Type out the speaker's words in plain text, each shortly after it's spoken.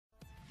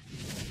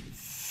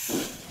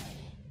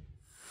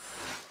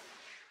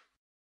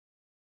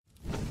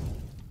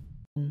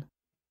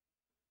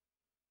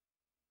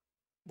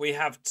We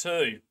have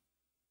two.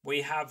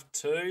 We have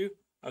two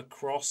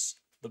across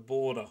the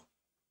border.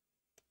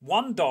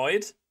 One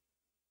died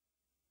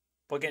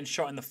by getting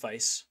shot in the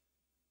face.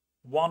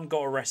 One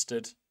got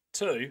arrested.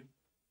 Two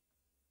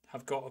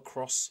have got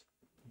across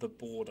the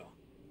border.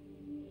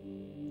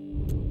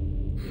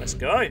 Let's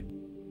go.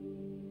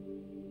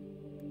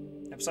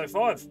 Episode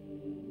 5.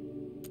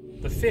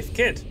 The 5th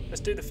kid.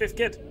 Let's do the 5th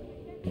kid.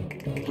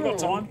 You got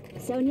time?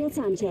 Sonia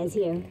Sanchez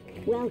here.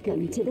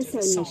 Welcome to the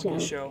Sonia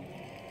Show.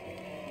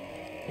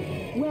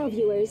 Well,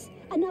 viewers,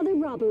 another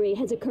robbery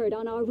has occurred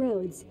on our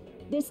roads.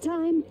 This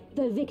time,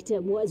 the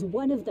victim was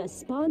one of the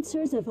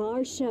sponsors of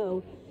our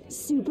show,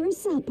 Super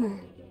Supper.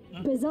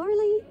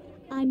 Bizarrely,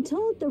 I'm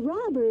told the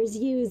robbers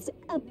used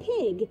a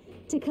pig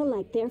to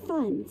collect their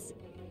funds.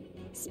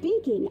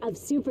 Speaking of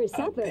Super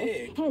Supper,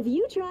 have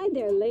you tried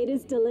their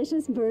latest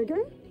delicious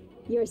burger?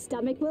 Your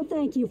stomach will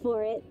thank you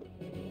for it.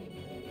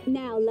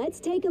 Now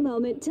let's take a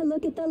moment to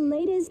look at the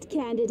latest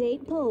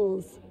candidate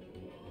polls.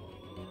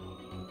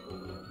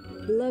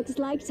 Looks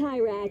like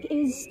Tyrak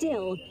is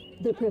still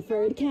the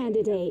preferred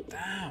candidate.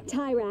 Damn.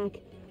 Tyrak,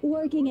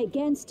 working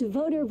against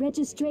voter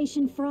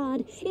registration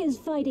fraud, is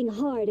fighting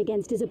hard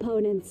against his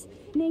opponents.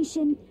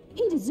 Nation,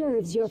 he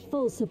deserves your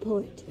full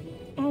support.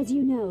 As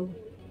you know,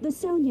 the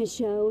Sonia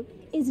Show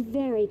is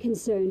very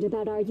concerned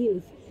about our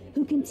youth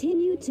who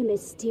continue to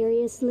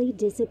mysteriously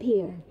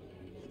disappear.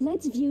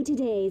 Let's view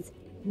today's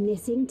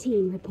missing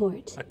teen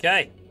report.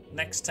 Okay,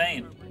 next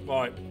teen.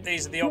 Right,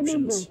 these are the options.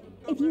 Remember,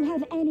 if you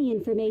have any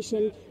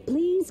information,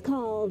 please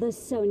call the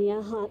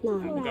Sonia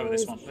hotline. We'll go with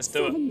this one. Let's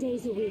do it. 7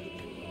 days a week.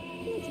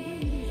 Let's bring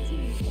these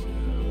teens back.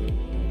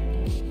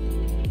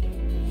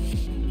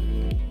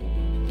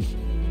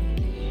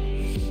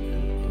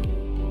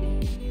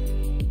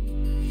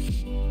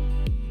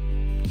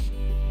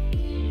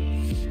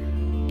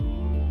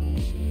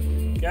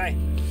 Okay,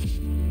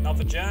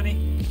 another journey,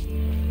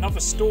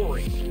 another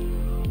story.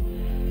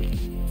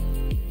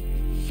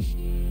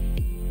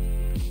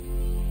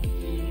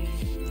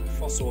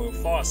 Fossil Oil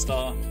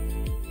Firestar,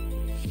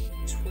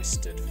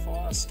 Twisted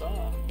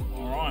Firestar.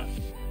 All right.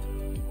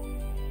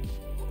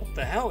 What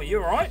the hell?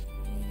 You all right?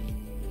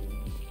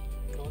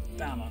 God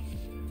damn it.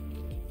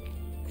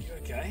 Are you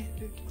okay?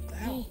 What the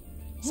hell? Hey,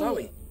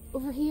 Zoe. hey,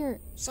 over here.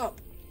 What's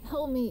up?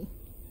 Help me.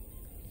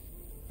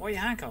 Why are you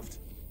handcuffed?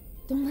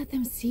 Don't let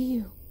them see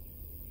you.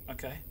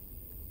 Okay.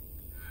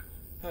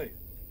 Who?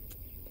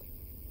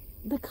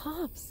 The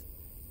cops.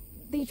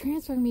 They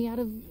transferred me out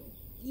of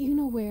you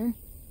know where.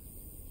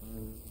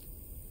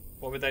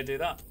 Why would they do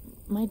that?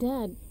 My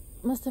dad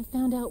must have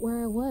found out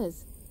where I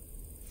was.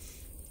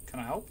 Can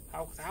I help?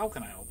 How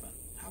can I help him?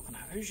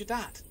 Who's your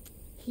dad?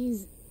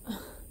 He's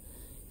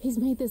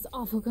made this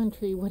awful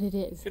country what it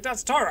is. Your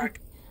dad's Tyrak.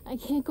 I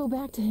can't go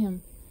back to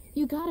him.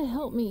 You gotta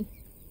help me.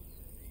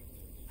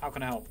 How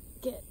can I help?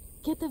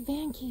 Get the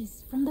van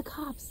keys from the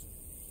cops.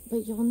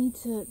 But you'll need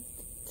to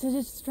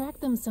distract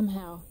them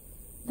somehow.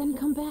 Then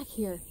come back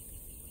here.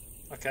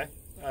 Okay.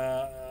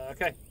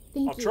 Okay.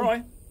 Thank I'll you.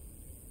 try.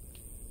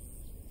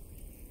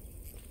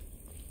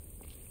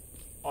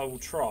 I will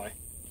try.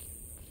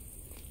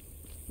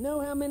 Know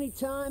how many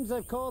times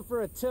I've called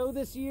for a tow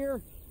this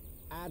year?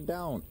 I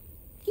don't.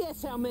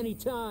 Guess how many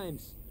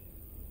times?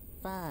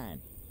 Fine.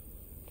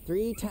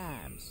 3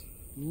 times.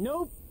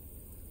 Nope.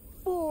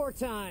 4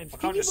 times. I Can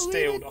can't you just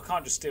believe steal. I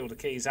can't just steal the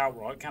keys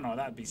outright, can I?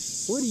 That'd be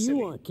silly. What do you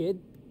want,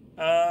 kid?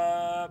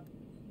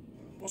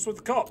 What's with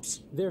the cops?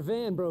 Their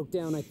van broke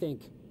down, I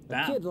think.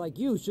 Damn. A kid like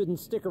you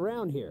shouldn't stick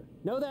around here.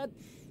 Know that?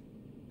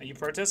 Are you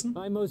protesting?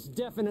 I most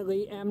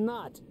definitely am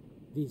not.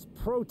 These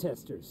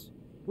protesters.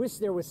 Wish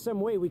there was some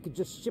way we could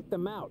just ship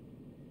them out.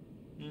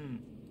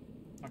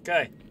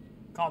 Okay.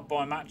 Can't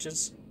buy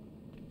matches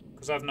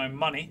because I have no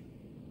money.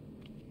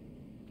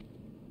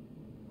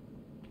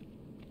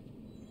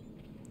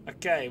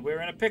 Okay,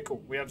 we're in a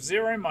pickle. We have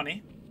 0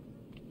 money.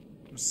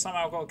 We've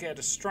somehow got to get a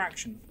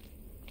distraction.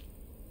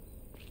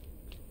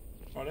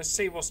 Right, let's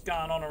see what's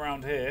going on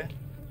around here.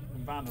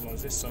 And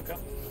vandalise this sucker.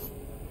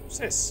 What's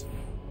this?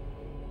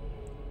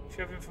 If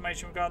you have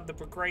information regarding the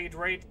Brigade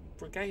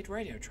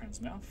Radio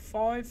Transmitter,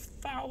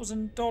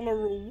 $5,000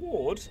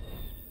 reward.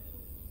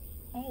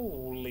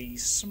 Holy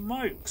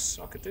smokes!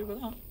 I could do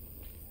with that.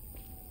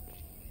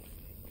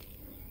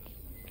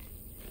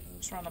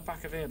 What's around the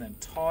back of here then?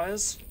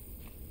 Tyres.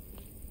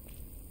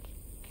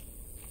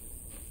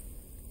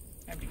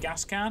 Empty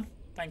gas can.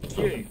 Thank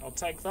you. I'll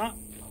take that.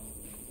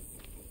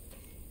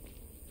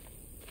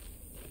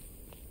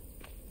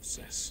 What's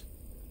this?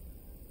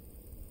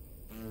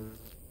 I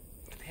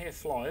can hear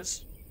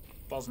flies.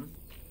 Buzzing.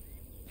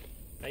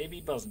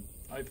 Baby buzzing.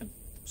 Open.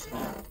 What's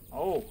that?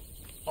 Oh.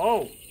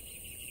 Oh!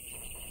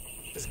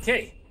 There's a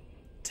key.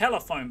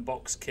 Telephone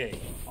box key.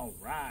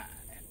 Alright.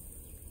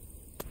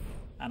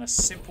 And a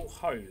simple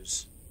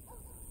hose.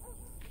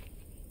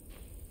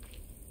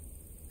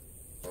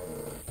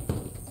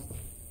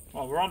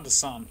 Oh, we're on to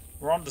something.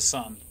 We're on to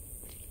something.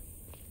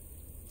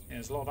 Yeah,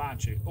 there's a lot of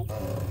attitude. Oh.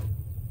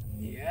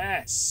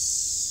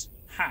 Yes.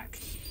 Hack.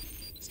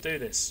 Let's do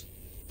this.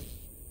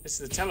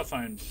 This is the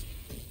telephone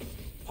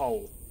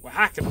pole. We're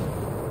hacking.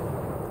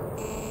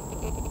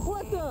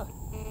 What the?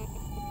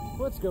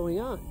 What's going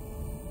on?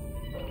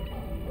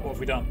 What have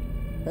we done?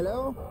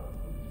 Hello?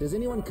 Does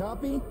anyone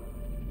copy?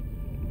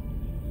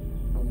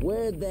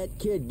 Where'd that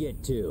kid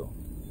get to?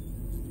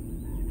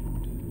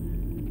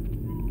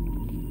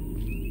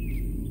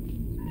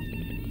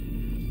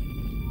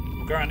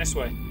 We'll go around this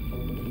way.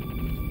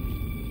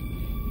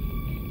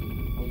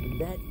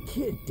 That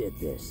kid did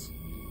this.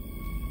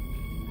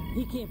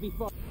 He can't be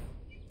far.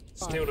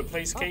 Steal the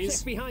police I'll keys.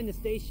 check behind the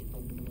station.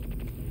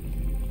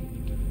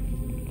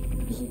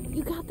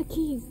 You got the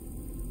keys.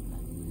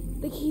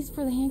 The keys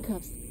for the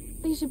handcuffs.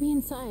 They should be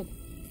inside.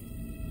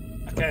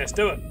 Okay, let's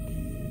do it.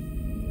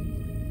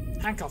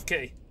 Handcuff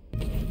key.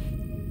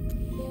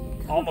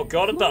 Oh my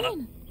god, I've done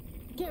Run.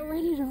 Get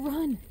ready to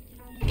run.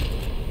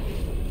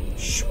 it.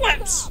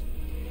 Schweppes!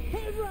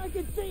 Head where I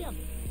can see him.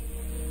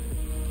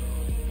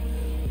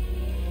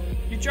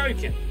 You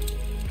joking?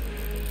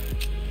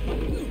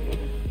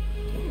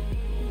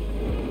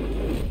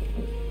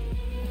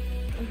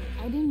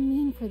 I didn't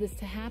mean for this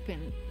to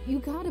happen. You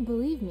gotta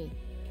believe me.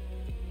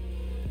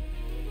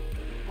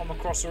 I'm a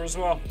crosser as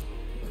well.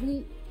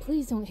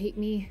 Please don't hate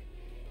me.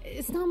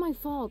 It's not my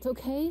fault,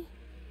 okay?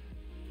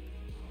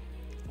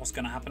 What's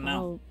gonna happen now?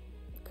 I'll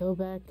go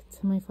back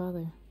to my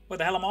father. Where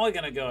the hell am I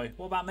gonna go?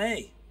 What about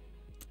me?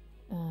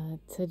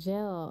 To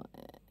jail,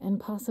 and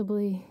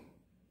possibly...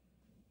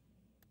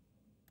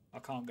 I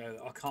can't go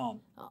there. I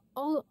can't.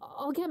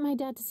 I'll get my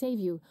dad to save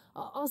you.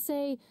 I'll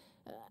say...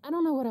 I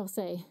don't know what I'll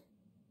say.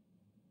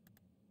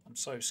 I'm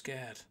so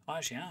scared. I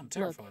actually am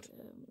terrified.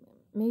 Look,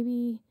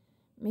 maybe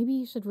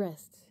you should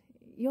rest.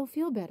 You'll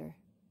feel better.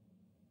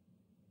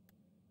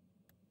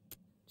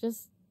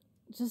 Just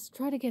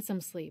try to get some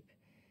sleep.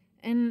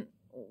 And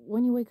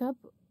when you wake up,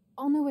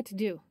 I'll know what to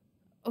do.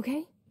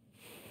 Okay?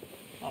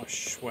 Oh,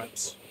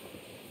 Schweppes.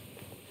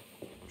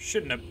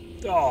 Shouldn't have...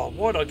 Oh,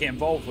 why did I get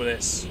involved with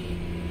this?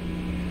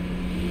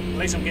 At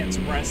least I'm getting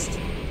some rest.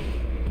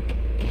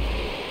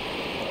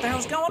 What the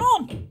hell's going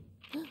on?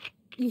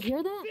 You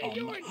hear that? Oh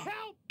my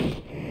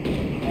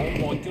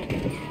god.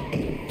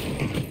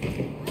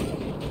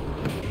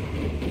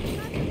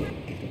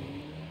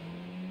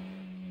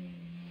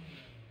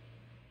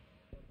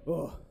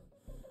 Oh,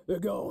 they're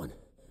gone.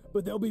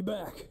 But they'll be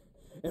back.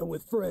 And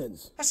with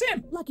friends. That's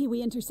him! Lucky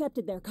we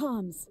intercepted their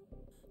comms.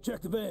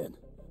 Check the van.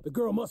 The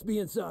girl must be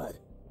inside.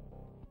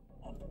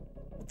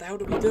 What the hell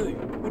do we do?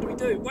 What do we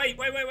do?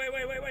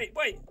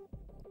 Wait.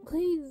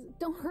 Please,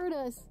 don't hurt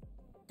us.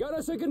 Got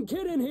a second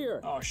kid in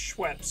here! Oh,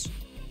 Schweppes.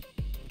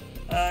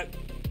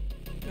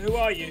 Who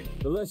are you?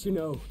 The less you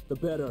know, the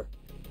better.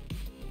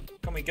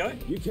 Can we go?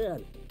 You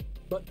can.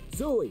 But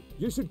Zoe,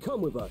 you should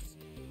come with us.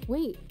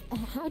 Wait,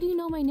 how do you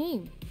know my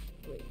name?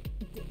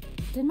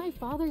 Did my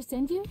father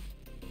send you?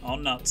 Oh,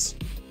 nuts.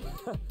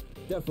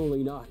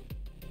 Definitely not.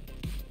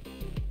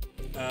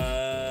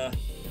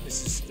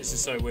 This is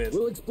so weird.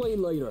 We'll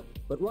explain later.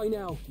 But right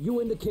now, you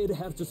and the kid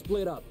have to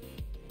split up.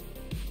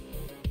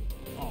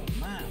 Oh,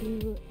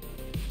 man.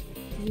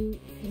 You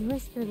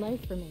risked your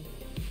life for me.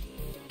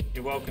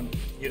 You're welcome.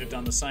 You'd have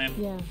done the same.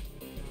 Yeah,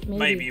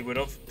 Maybe you would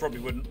have. Probably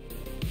wouldn't.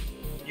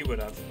 You would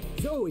have.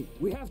 Zoe,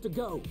 we have to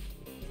go.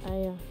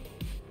 I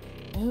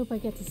hope I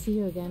get to see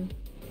you again.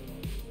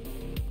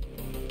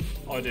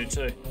 I do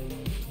too.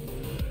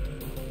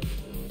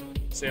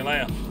 See you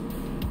later.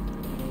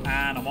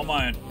 And I'm on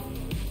my own.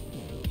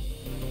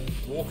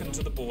 Walking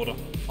to the border.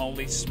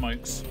 Holy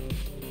smokes.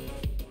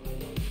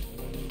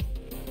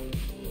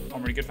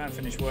 I'm really good, fan.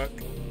 Finish work.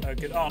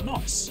 Good. Oh,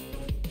 nice.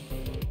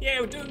 Yeah,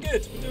 we're doing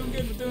good.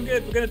 We're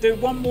going to do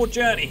one more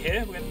journey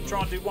here. We're going to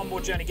try and do one more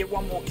journey. Get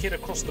one more kid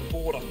across the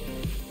border.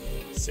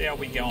 See how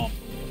we go on.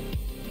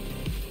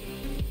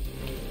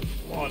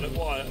 What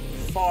a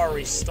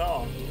fiery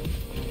start.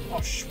 Oh,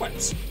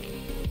 Schweppes.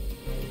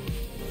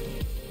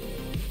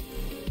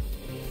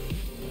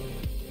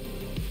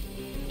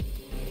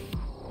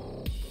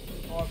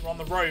 Right, we're on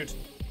the road.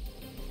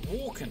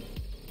 Walking.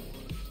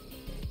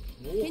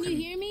 Can you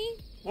hear me?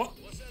 What?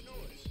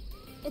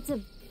 It's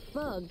a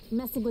bug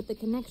messing with the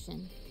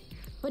connection.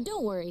 But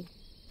don't worry.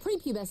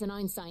 Prepubescent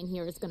Einstein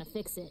here is gonna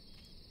fix it.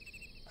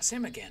 That's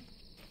him again.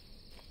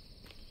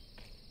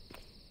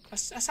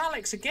 That's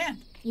Alex again.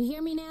 You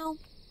hear me now?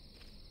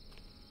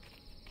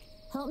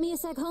 Help me a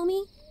sec,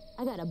 homie?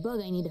 I got a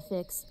bug I need to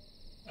fix.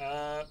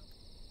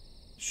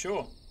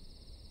 Sure.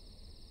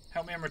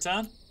 Help me in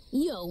return?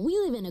 Yo, we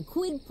live in a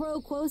quid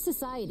pro quo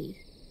society.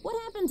 What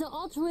happened to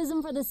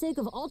altruism for the sake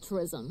of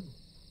altruism?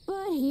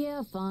 But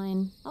yeah,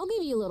 fine. I'll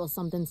give you a little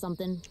something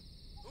something.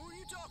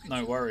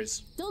 No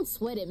worries. Don't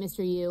sweat it, Mr.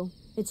 Yu.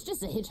 It's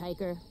just a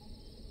hitchhiker.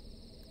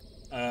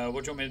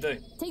 What do you want me to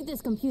do? Take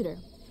this computer.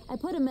 I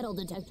put a metal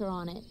detector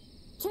on it.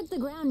 Check the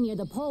ground near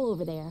the pole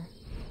over there.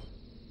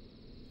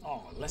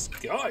 Oh, let's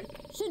go.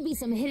 Should be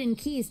some hidden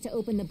keys to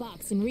open the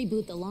box and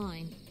reboot the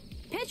line.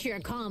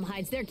 Petriacom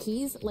hides their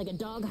keys like a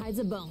dog hides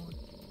a bone.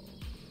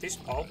 This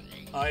pole.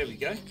 Oh, here we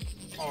go.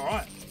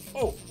 Alright.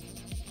 Oh.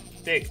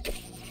 Dig.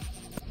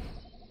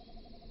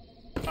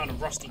 Found a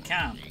rusty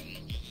can.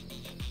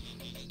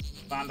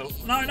 No,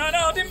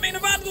 I didn't mean to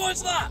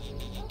vandalise that!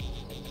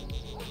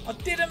 I I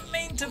didn't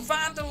mean to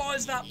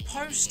vandalise that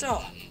poster.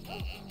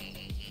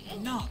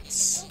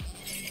 Nuts.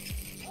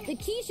 The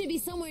key should be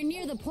somewhere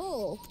near the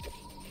pole.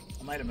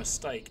 I made a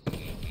mistake.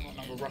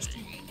 Not another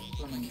rusty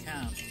blooming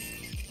can.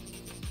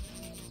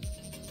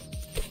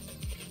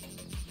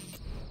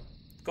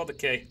 Got the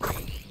key.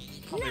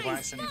 Can't believe I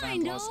accidentally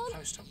vandalised the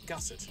poster. I'm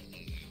gutted.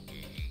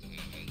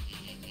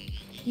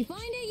 You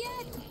find it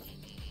yet?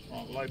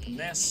 Right, we'll open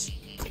this.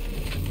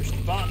 Push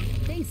the button.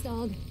 Thanks,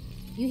 dog.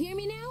 You hear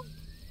me now?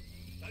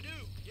 I do,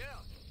 yeah.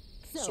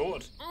 So,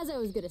 Sword. as I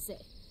was gonna say,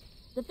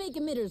 the fake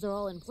emitters are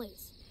all in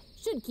place.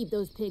 Should keep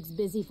those pigs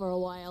busy for a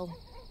while.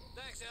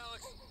 Thanks,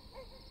 Alex.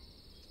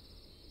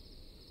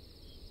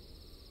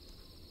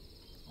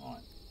 Right,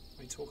 what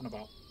are you talking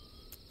about?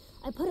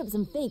 I put up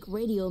some fake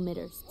radio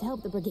emitters to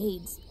help the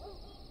brigades.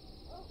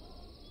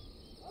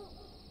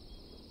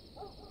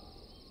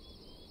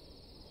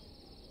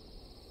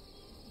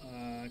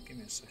 Give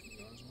me a second,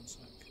 guys. 1 sec.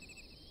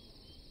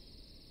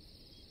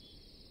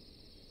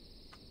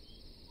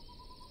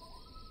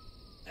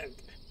 There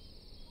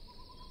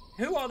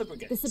we go. Who are the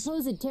brigades? The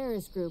supposed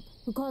terrorist group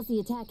who caused the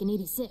attack in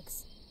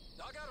 '86.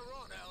 I got it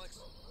wrong, Alex.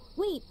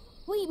 Wait,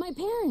 my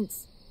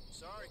parents!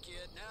 Sorry,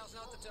 kid. Now's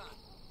not the time.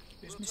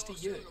 Who's We'll Mr.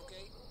 talk You? soon,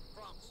 okay?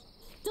 Promise.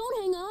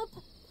 Don't hang up!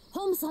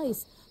 Home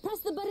slice! Press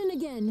the button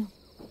again!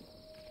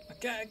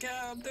 Okay,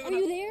 I'm doing Are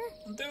it. you there?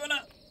 I'm doing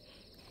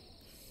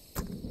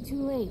it.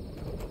 Too late.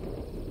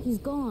 He's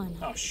gone.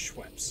 Oh,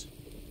 Schweppes.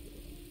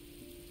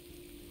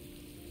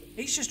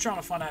 He's just trying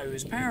to find out who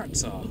his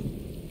parents are.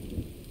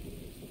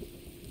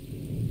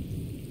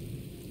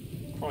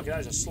 Crikey,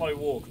 that is a slow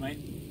walk, mate.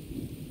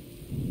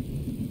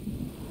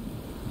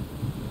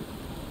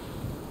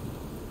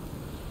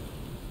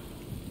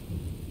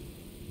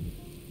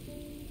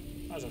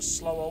 That was a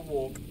slow old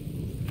walk.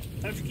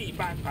 Don't forget your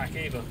backpack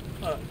either.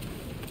 Look.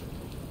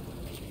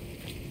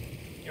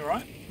 You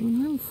alright?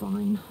 I'm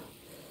fine.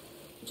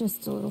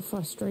 Just a little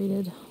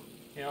frustrated.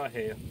 Yeah, I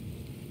hear you.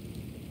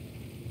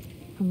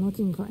 I'm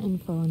looking for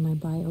info on my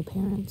bio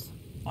parents.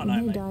 I know,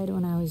 They mate. died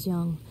when I was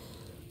young,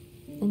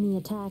 in the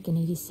attack in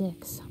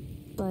 '86.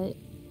 But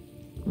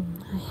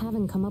I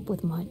haven't come up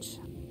with much.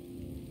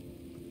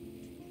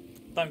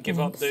 Don't give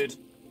up, Thanks.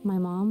 dude. My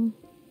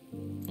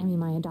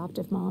my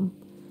adoptive mom,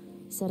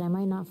 said I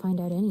might not find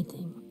out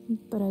anything,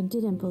 but I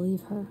didn't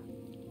believe her.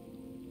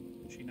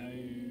 She know...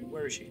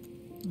 Where is she?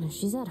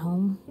 She's at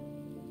home,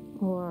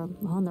 or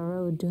on the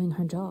road doing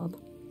her job.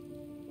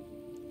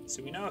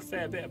 So we know a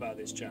fair bit about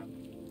this chap.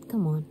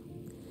 Come on,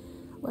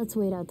 let's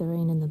wait out the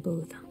rain in the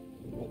booth.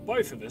 Well,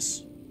 both of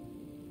us.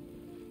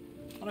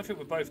 I don't think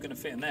we're both going to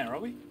fit in there, are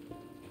we?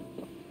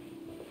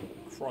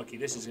 Crikey,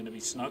 this is going to be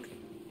snug.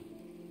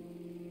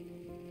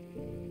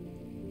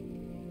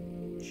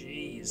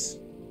 Jeez.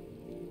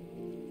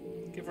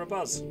 Give her a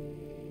buzz.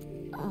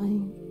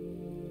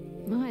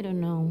 I don't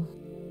know.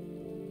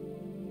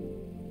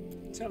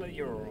 Tell her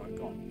you're alright.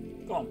 Go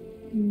on. Go on.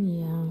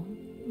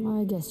 Yeah,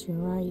 I guess you're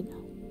right.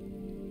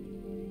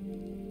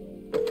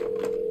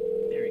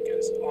 There he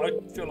goes.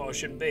 I feel like I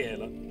shouldn't be here,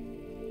 look.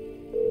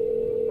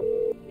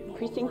 Not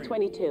Precinct worried.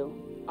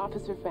 22,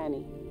 Officer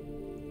Fanny.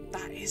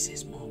 That is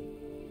his mom.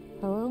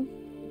 Hello?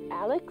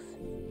 Alex?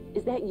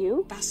 Is that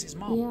you? That's his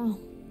mom. Yeah,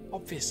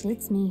 Obviously.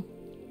 it's me.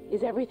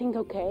 Is everything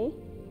okay?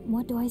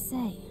 What do I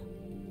say?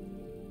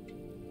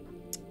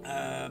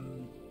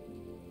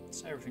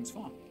 So everything's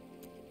fine.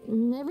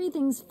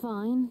 Everything's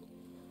fine.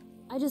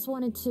 I just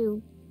wanted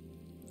to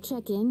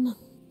check in.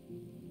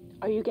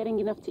 Are you getting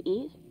enough to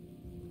eat?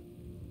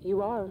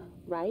 You are,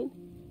 right?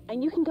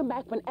 And you can come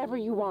back whenever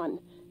you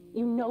want.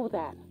 You know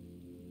that.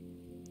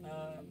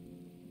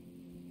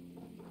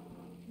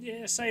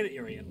 Yeah, say that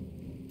you're Ian.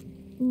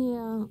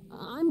 Yeah,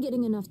 I'm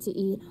getting enough to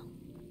eat.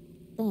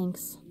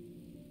 Thanks.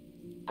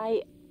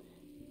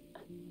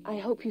 I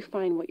hope you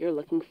find what you're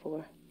looking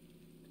for.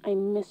 I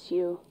miss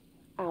you,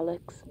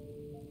 Alex.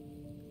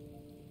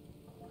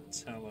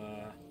 Tell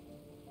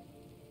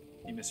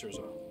you miss her as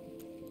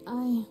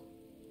well.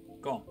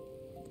 Go on.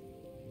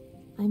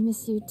 I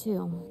miss you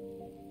too.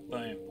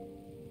 Boom.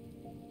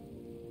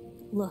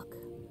 Look,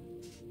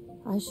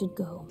 I should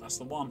go. That's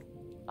the one.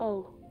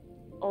 Oh,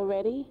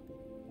 already?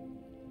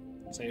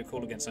 So you'll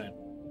call again soon.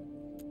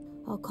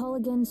 I'll call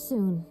again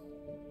soon.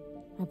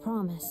 I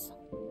promise.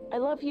 I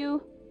love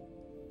you.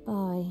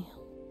 Bye.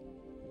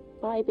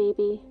 Bye,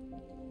 baby.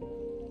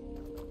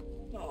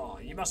 Oh,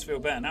 you must feel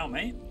better now,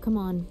 mate. Come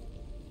on.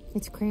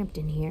 It's cramped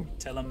in here.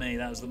 Telling me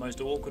that was the most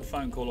awkward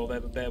phone call I've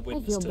ever bared I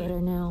witness feel to. better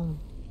now.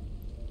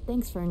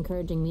 Thanks for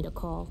encouraging me to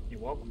call. You're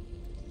welcome.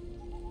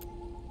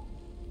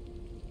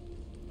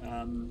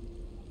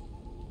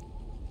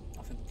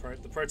 I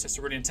think the protests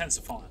are really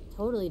intensifying.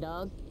 Totally,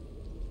 dog.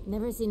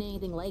 Never seen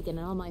anything like it in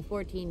all my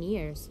 14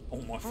 years.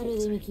 Oh my How do they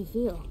 14. make you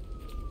feel?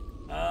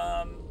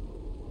 I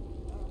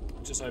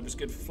just hope it's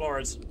good for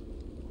Flores.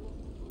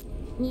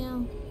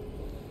 Yeah.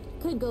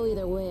 Could go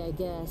either way, I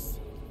guess.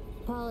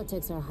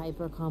 Politics are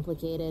hyper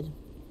complicated.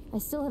 I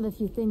still have a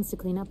few things to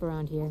clean up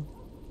around here.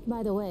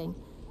 By the way,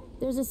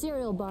 there's a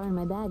cereal bar in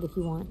my bag if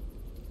you want.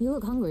 You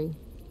look hungry.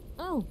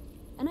 Oh,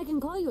 and I can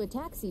call you a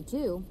taxi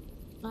too.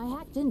 I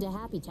hacked into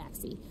Happy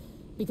Taxi,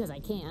 because I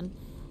can,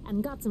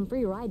 and got some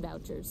free ride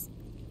vouchers.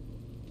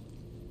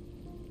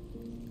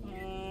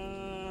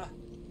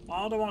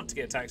 I don't want to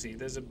get a taxi.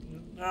 There's a...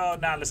 Oh,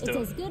 now let's do it.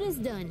 It's as good as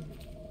done.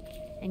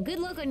 And good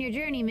luck on your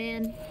journey,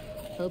 man.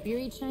 Hope you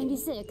reach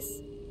 96.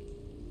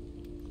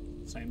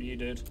 Same to you,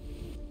 dude.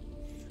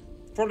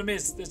 The problem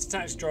is, there's a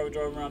taxi driver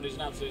driving around who's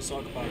an absolute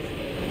psychopath.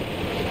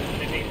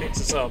 And if he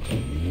picks us up,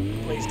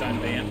 please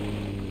don't be him.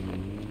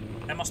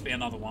 There must be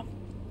another one.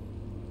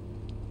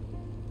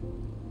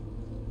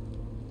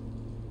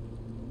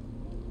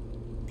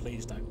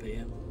 Please don't be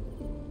him.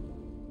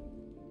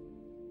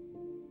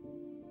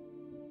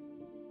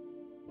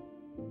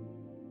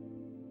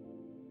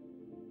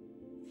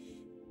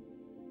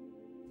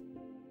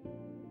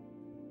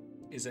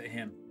 Is it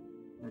him?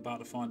 We're about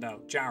to find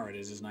out. Jared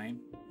is his name.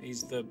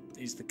 He's the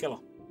killer.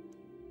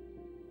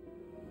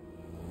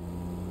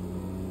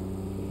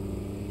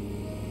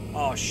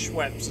 Oh,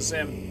 Schweppes, that's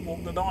him.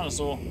 Walk the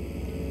dinosaur.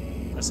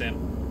 That's him.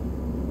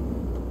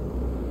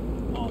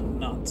 Oh,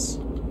 nuts.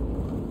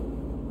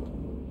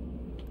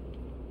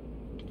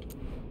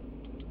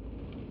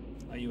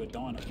 Are you a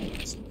dino?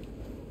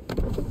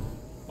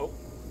 Oh.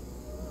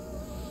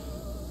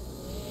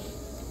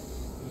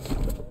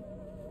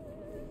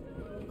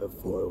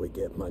 Before we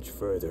get much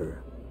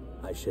further,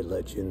 I should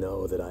let you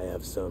know that I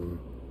have some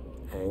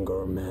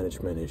anger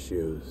management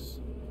issues.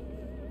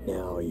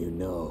 Now you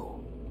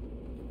know.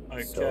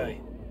 Okay. So,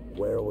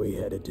 where are we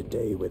headed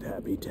today with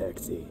Happy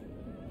Taxi?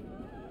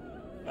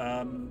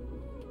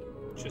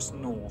 Just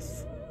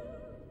north.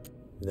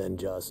 Then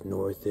just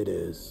north it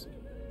is.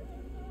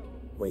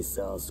 We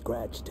sell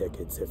scratch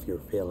tickets if you're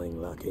feeling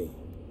lucky.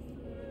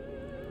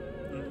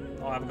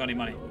 I haven't got any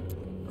money.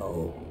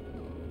 Oh,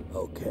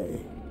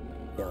 okay.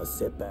 Now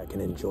sit back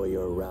and enjoy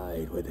your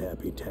ride with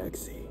Happy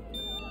Taxi.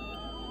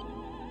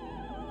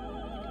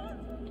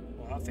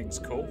 Well, that thing's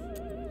cool.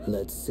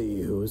 Let's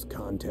see who's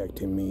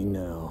contacting me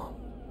now.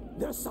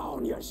 The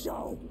Sonya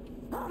Show!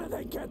 How did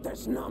they get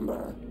this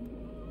number?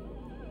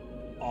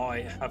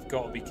 I have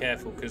got to be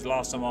careful, because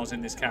last time I was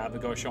in this cab, the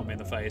guy shot me in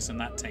the face and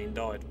that teen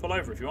died. Pull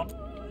over if you want.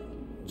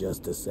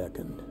 Just a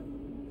second.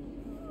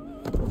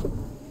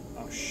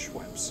 Oh,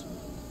 Schweppes.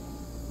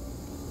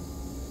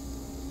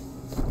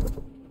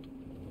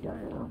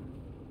 Damn.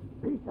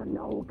 Piece of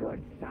no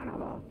good son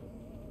of a...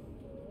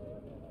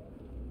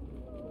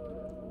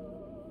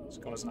 This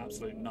guy's an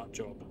absolute nut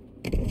job.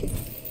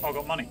 Oh, I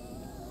got money.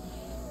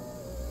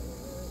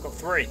 Got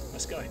 3.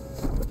 Let's go.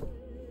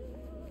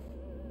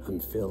 I'm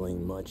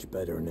feeling much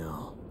better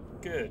now.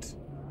 Good.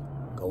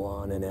 Go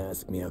on and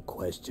ask me a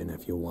question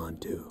if you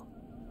want to.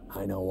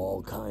 I know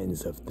all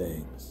kinds of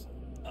things.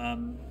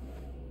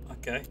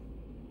 Okay.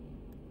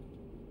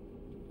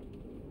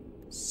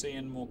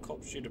 Seeing more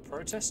cops due to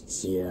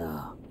protests?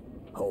 Yeah.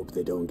 Hope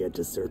they don't get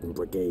to certain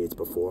brigades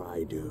before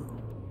I do.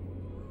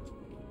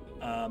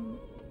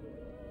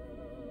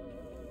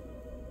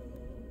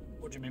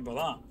 What do you mean by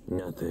that?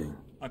 Nothing.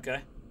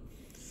 Okay.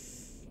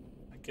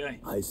 Okay.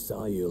 I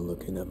saw you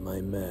looking at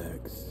my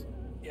mags.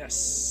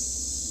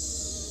 Yes.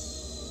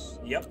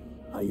 Yep.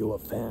 Are you a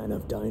fan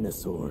of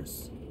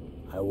dinosaurs?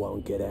 I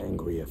won't get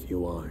angry if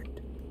you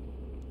aren't.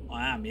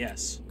 I am,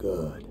 yes.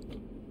 Good.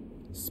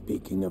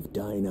 Speaking of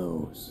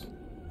dinos,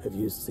 have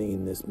you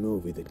seen this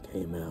movie that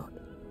came out?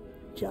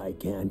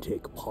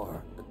 Gigantic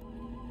Park.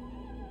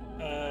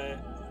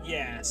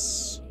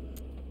 Yes.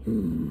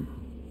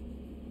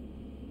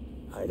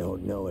 I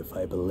don't know if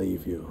I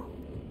believe you.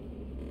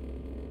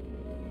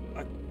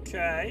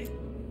 Okay.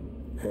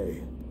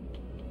 Hey.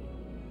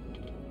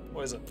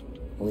 What is it?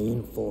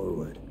 Lean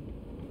forward.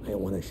 I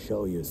want to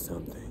show you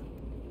something.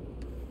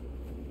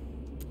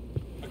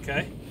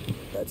 Okay.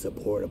 That's a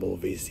portable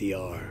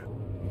VCR.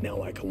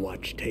 Now I can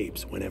watch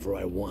tapes whenever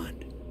I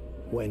want.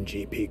 When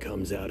GP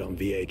comes out on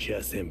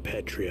VHS in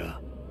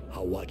Petria,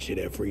 I'll watch it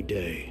every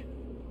day.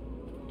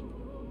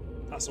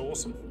 That's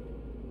awesome.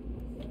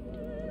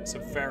 It's a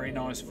very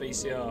nice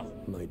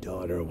VCR. My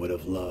daughter would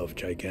have loved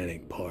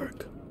Gigantic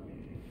Park.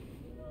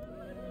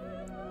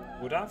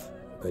 Would have?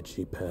 But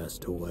she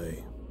passed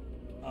away.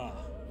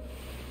 Ah.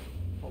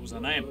 What was her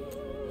name?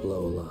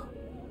 Lola.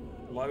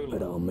 Lola.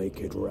 But I'll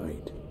make it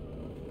right.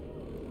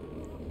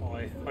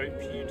 I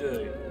hope you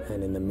do.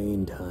 And in the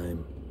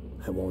meantime,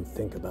 I won't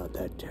think about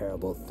that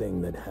terrible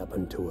thing that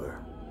happened to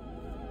her.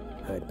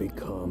 I'd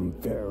become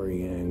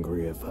very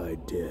angry if I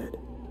did.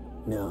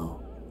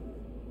 Now,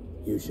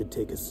 you should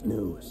take a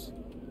snooze.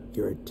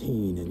 You're a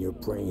teen and your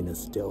brain is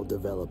still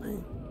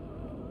developing.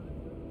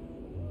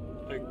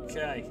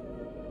 Okay.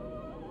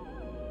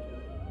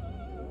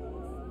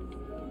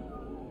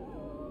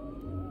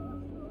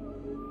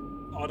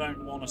 I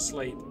don't want to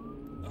sleep.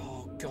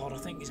 Oh God, I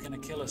think he's going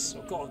to kill us.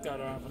 I've got to go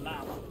to have a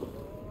nap.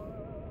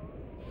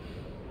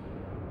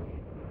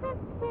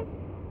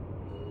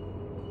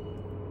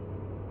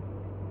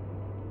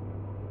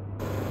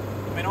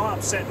 I mean, I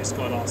upset this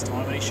guy last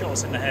time and he shot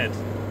us in the head.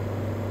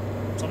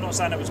 So I'm not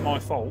saying it was my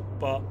fault,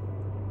 but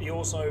he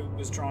also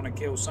was trying to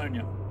kill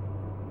Sonya.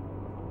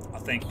 I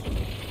think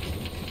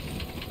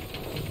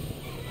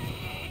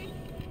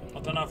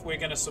don't know if we're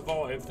going to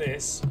survive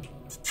this.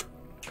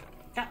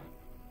 Cat,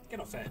 get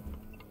off there.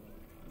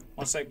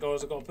 One sec,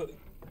 guys, I've got to put...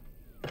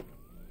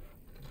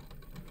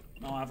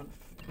 No, I haven't.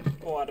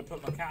 Oh, I had to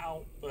put my cat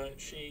out, but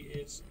she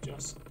is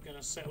just going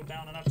to settle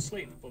down and have a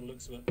sleep, by the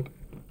looks of it.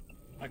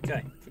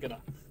 Okay, forget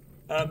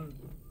that.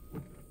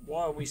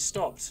 Why are we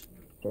stopped?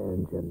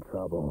 Engine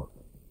trouble.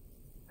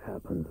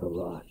 Happens a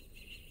lot.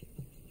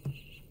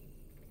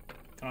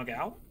 Can I get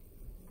out?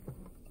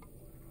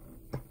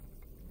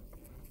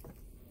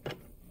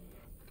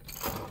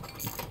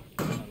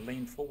 I'm gonna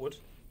lean forward.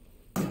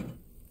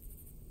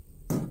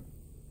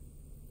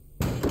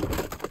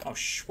 Oh,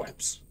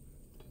 Schweppes.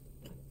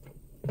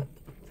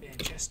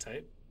 VHS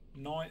tape.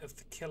 Night of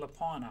the Killer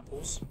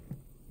Pineapples.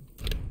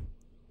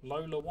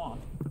 Lola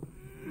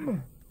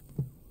 1.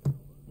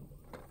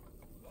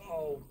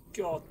 Oh,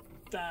 god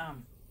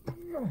damn.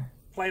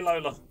 Play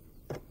Lola.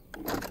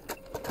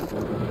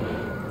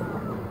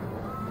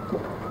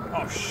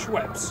 Oh,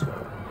 Schweppes.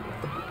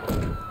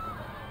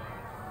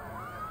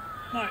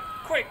 No,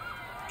 quick!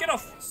 Get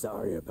off!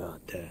 Sorry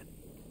about that.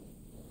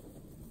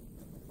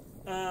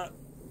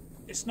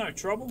 It's no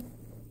trouble.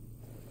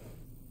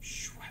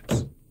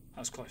 Schweppes. That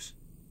was close.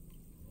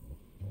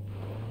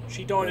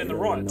 She died in the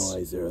riots.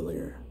 Noise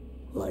earlier,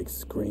 like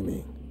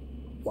screaming.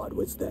 What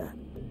was that?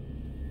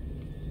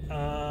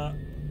 Oh,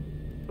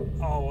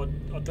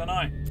 I don't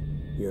know.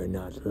 You're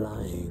not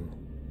lying,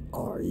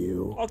 are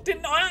you? I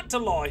had to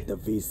lie. The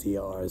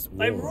VCRs were.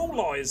 They were all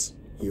lies.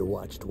 You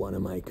watched one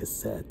of my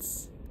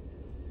cassettes.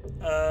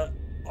 I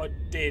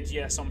did,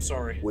 yes, I'm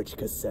sorry. Which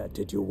cassette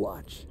did you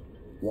watch?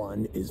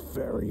 One is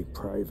very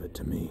private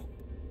to me.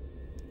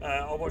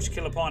 I watched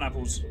Killer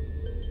Pineapples.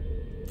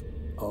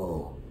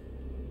 Oh,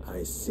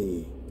 I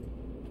see.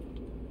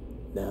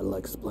 That'll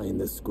explain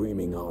the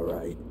screaming, all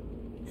right.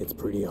 It's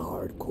pretty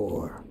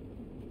hardcore.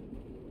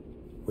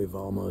 We've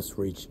almost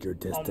reached your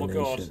destination. Oh my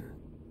God.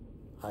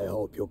 I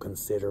hope you'll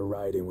consider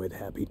riding with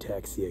Happy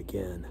Taxi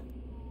again.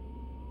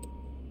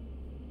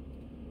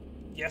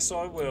 Yes,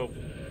 I will.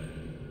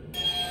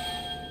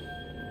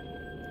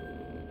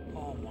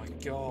 Oh my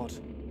God.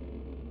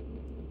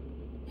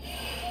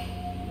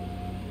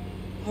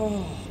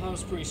 Oh, that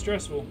was pretty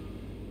stressful.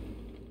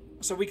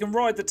 So we can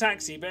ride the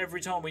taxi, but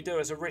every time we do,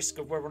 it's a risk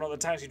of whether or not the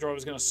taxi driver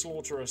is going to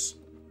slaughter us.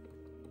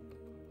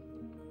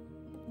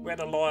 We had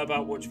to lie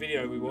about which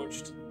video we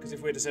watched, because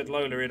if we'd have said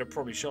Lola, he'd have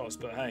probably shot us,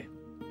 but hey.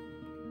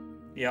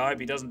 Yeah, I hope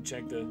he doesn't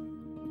check the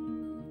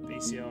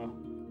VCR,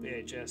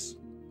 VHS.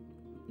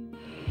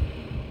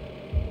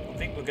 I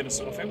think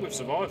we've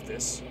survived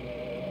this.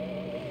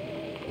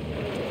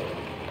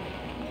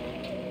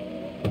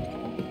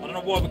 I don't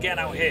know why we're getting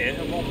out here,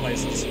 of all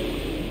places.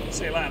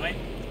 See you later, mate.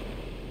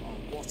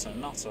 Oh, what a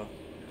nutter.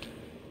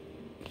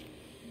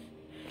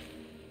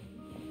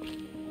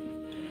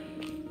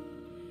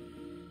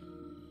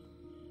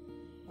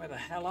 Where the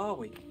hell are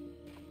we?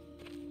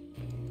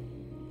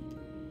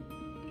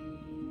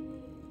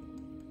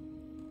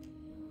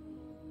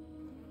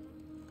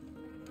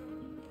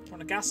 We're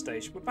on a gas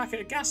station. We're back at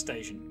a gas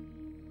station.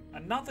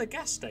 Another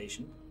gas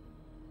station?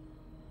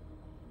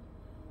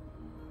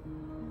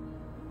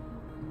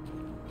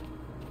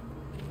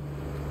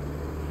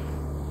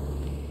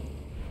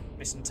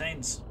 Missing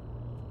teens.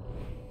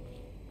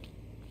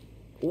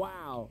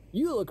 Wow,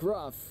 you look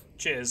rough.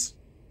 Cheers.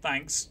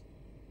 Thanks.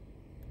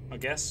 I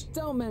guess.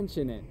 Don't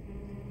mention it.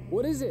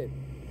 What is it?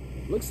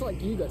 Looks like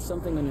you got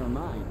something on your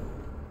mind.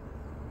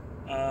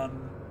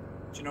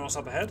 Do you know what's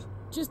up ahead?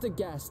 Just a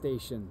gas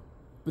station.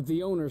 But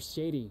the owner's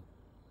shady.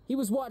 He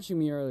was watching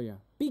me earlier.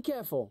 Be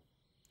careful.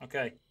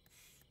 Okay.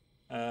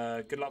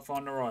 Good luck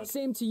finding a ride.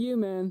 Same to you,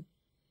 man.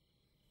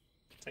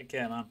 Take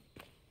care, man.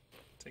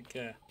 Take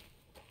care.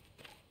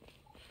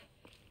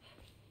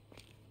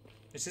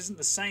 This isn't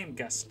the same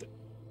gas station.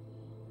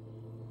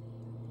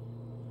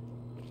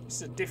 This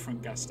is a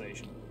different gas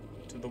station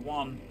to the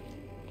one.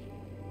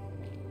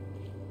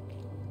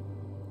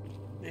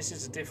 This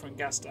is a different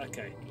gas.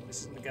 Okay,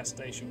 this is the gas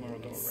station where I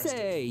got arrested.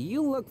 Say,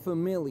 you look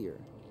familiar.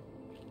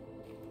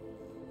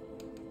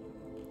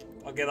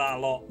 I get that a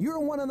lot. You're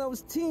one of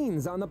those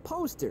teens on the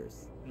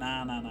posters.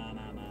 Nah,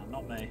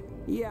 not me.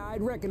 Yeah,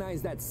 I'd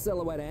recognize that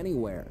silhouette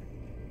anywhere.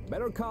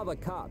 Better call the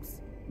cops.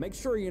 Make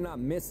sure you're not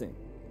missing.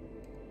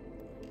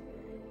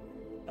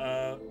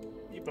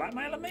 You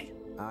blackmailing me?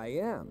 I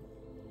am.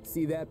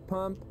 See that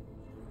pump?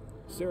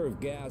 Serve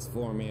gas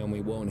for me and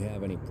we won't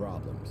have any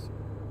problems.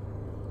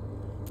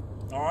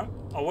 Alright,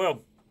 I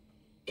will.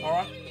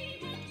 Alright.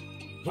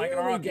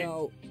 Here we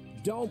go.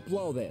 Don't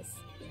blow this.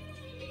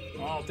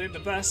 I'll do the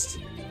best.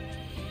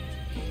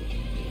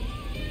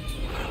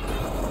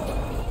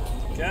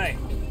 Okay.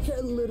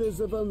 10 liters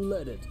of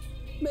unleaded.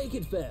 Make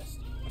it fast.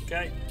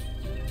 Okay.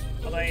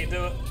 I'll let you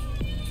do it.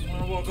 I don't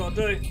know what I've got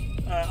to do.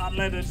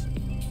 Unleaded.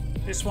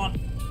 This one.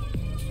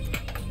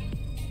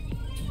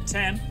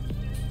 10.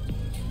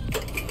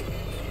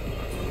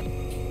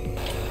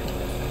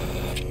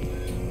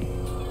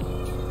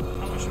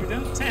 How much are we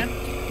doing? 10.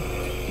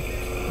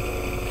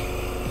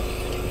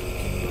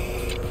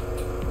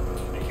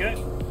 There you go.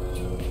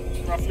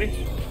 Roughly.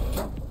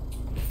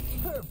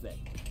 Perfect.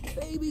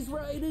 baby's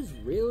right is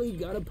really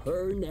gonna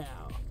purr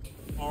now.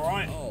 All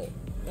right. Oh,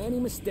 any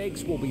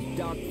mistakes will be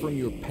docked from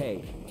your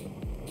pay.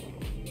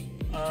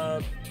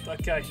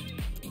 Okay.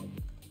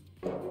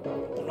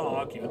 I'm not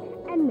arguing.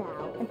 And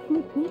now, a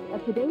sneak peek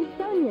of today's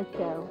Sonya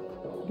show.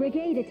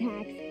 Brigade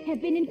attacks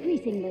have been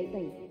increasing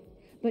lately,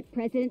 but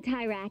President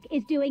Tyrak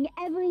is doing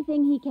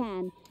everything he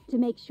can to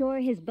make sure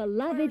his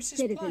beloved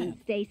citizens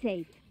stay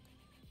safe.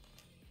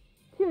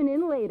 Tune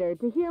in later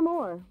to hear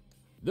more.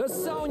 The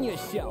Sonya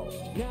Show.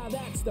 Now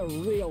that's the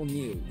real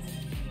news.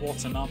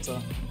 What an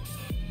utter.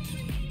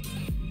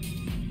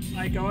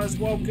 Hey guys,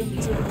 welcome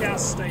to the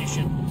gas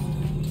station.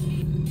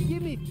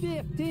 Give me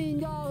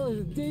 $15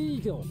 of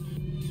diesel.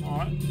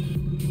 Alright.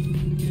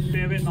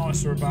 Be a bit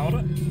nicer about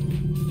it.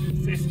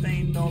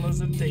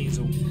 $15 of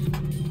diesel.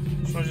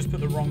 Should I just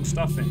put the wrong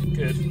stuff in?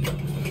 Good.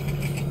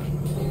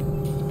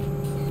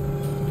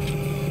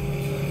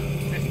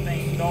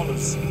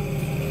 $15.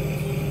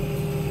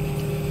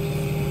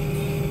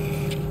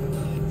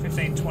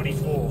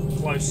 $15.24.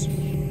 Close.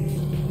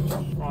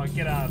 Right,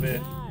 get out of here.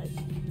 Nice,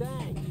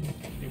 thanks.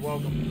 You're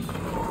welcome.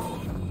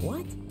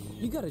 What?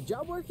 You got a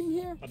job working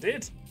here? I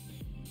did.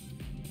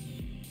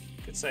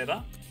 Could say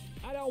that.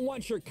 I don't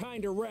want your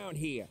kind around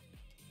here.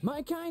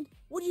 My kind?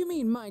 What do you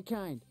mean, my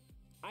kind?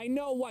 I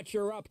know what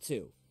you're up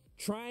to.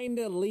 Trying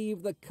to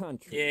leave the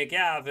country. Yeah, get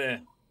out of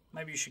here.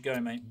 Maybe you should go,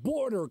 mate.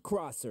 Border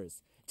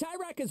crossers.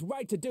 Tyrak is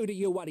right to do to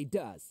you what he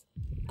does.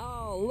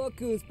 Oh, look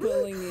who's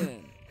pulling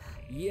in.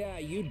 Yeah,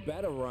 you'd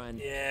better run.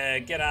 Yeah,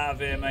 get out of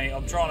here, mate.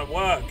 I'm trying to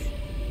work.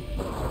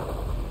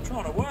 I'm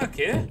trying to work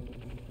here.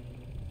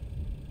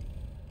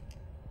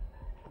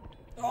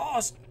 Oh,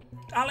 it's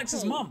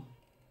Alex's mum.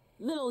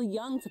 Little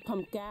young to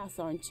pump gas,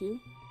 aren't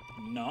you?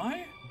 No.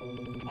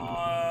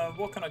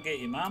 What can I get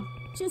you, ma'am?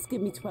 Just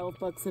give me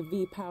 $12 of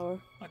V-Power.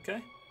 Okay,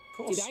 of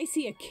course. Did I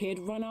see a kid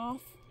run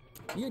off?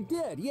 You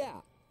did,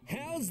 yeah.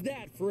 How's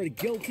that for a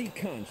guilty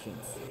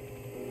conscience?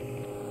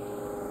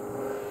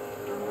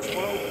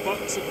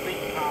 $12 of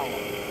V-Power.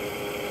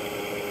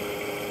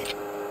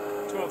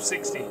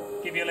 $12.60.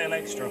 Give you a little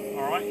extra.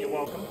 All right, you're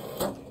welcome.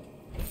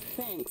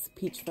 Thanks,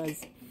 Peach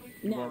Fuzz.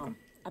 You're Now, welcome.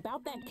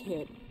 about that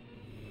kid.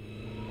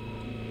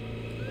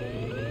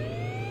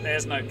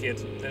 There's no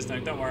kid. There's no.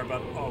 Don't worry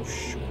about it. Oh,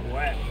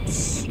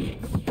 Schweppes.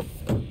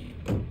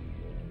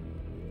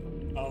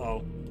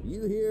 Uh-oh.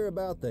 You hear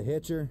about the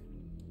hitcher?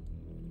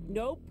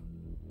 Nope.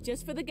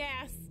 Just for the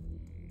gas.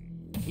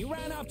 He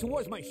ran off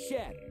towards my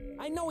shed.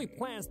 I know he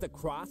plans to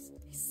cross.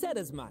 He said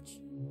as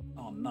much.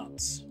 Oh,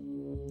 nuts.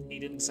 He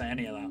didn't say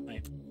any of that,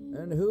 mate.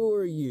 And who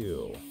are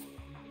you?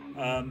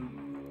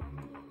 I'm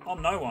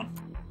no one.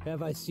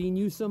 Have I seen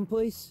you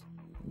someplace?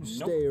 Nope.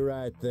 Stay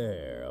right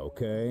there,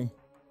 okay?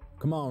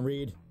 Come on,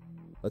 Reed.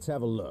 Let's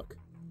have a look.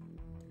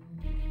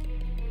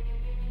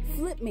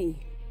 Flip me.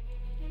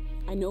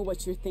 I know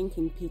what you're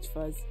thinking, Peach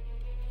Fuzz.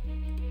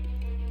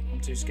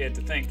 I'm too scared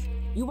to think.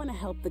 You want to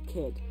help the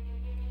kid,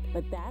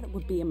 but that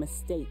would be a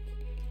mistake.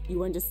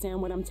 You understand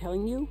what I'm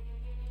telling you?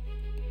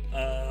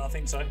 I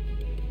think so.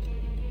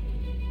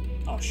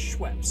 Oh,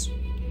 Schweppes.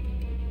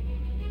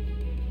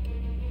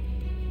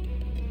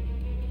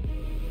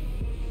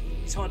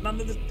 He's hiding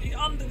under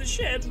the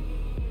shed.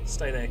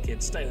 Stay there,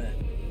 kid. Stay there.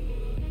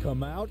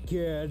 Come out,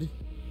 kid.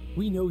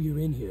 We know you're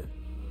in here.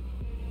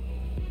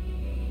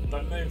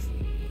 Don't move.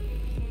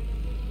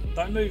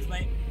 Don't move,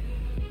 mate.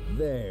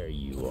 There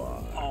you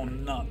are. Oh,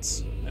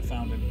 nuts. They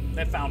found him.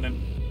 They found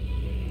him.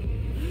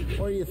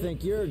 Where do you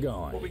think you're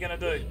going? What are we gonna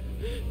do?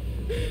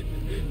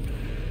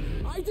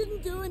 I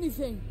didn't do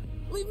anything.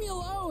 Leave me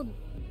alone.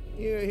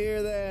 You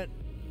hear that?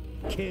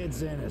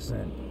 Kid's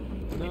innocent.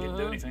 He didn't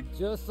do anything.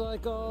 Just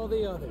like all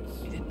the others.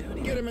 He didn't do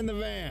anything. Get him in the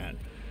van.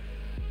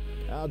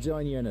 I'll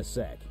join you in a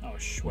sec. Oh, Now,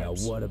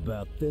 Schweppes. what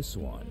about this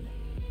one?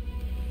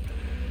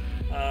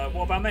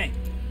 What about me?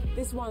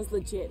 This one's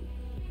legit.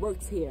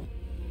 Works here.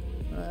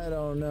 I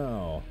don't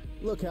know.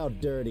 Look how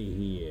dirty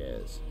he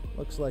is.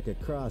 Looks like a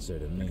crosser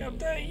to me. Look how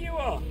dirty you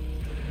are.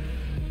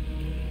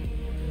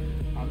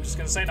 I'm just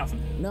gonna say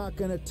nothing. Not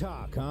gonna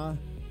talk, huh?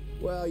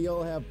 Well,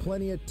 you'll have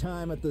plenty of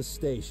time at the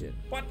station.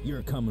 What?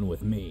 You're coming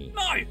with me.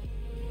 No!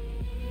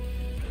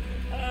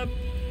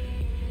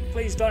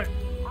 Please don't.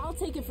 I'll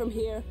take it from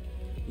here.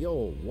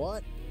 Yo,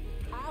 what?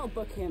 I'll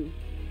book him.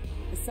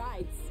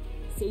 Besides,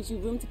 saves you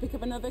room to pick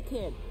up another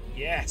kid.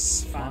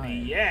 Yes, Fanny,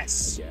 Fine,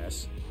 yes. I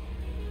guess.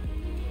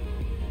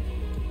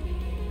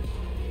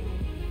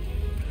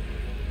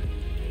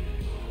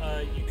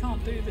 You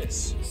can't do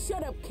this.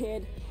 Shut up,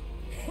 kid.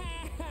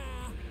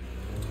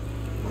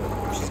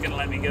 She's gonna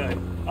let me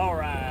go.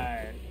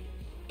 Alright.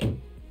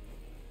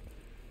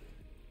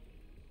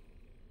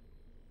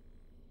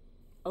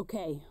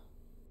 Okay,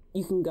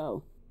 you can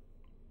go.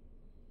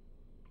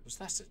 Was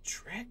that a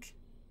trick?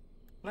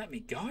 Let me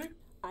go?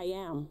 I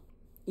am.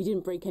 You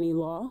didn't break any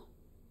law.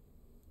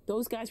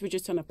 Those guys were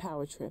just on a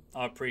power trip.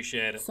 I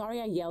appreciate it. Sorry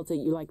I yelled at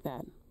you like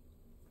that.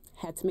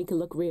 Had to make it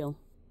look real.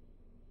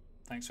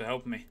 Thanks for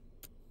helping me.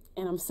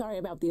 And I'm sorry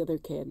about the other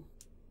kid.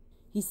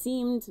 He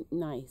seemed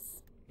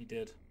nice. He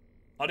did.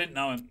 I didn't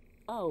know him.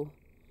 Oh,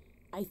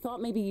 I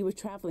thought maybe you were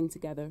traveling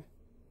together.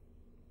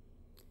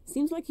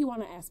 Seems like you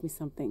want to ask me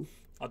something.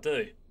 I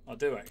do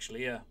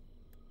actually, yeah.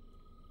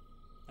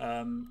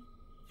 You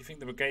think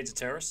the brigade's are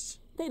terrorists?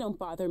 They don't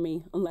bother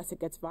me unless it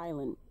gets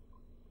violent.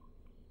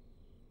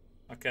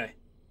 Okay.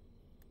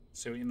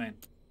 See what you mean.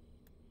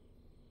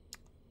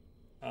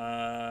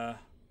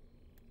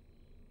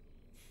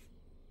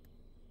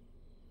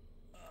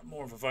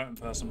 More of a voting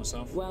person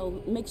myself.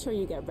 Well, make sure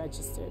you get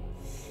registered.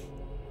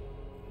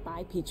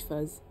 Bye, Peach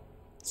Fuzz.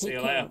 See you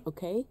Take care, later.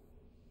 okay?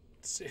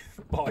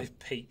 Bye,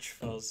 Peach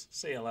Fuzz.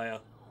 See you later.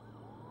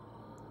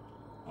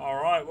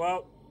 Alright,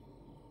 well.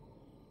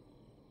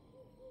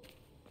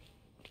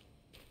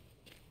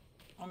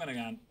 I'm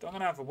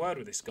gonna have a word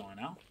with this guy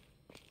now.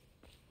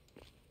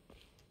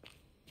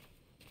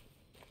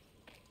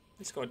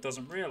 This guy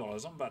doesn't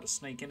realise I'm about to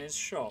sneak in his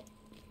shop.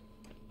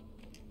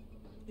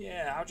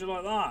 Yeah, how'd you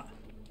like that?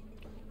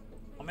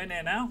 I'm in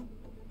here now.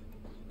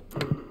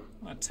 I'm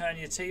gonna turn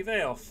your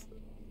TV off.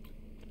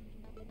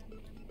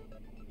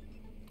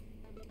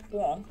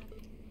 Pwong.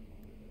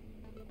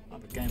 I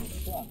have a game of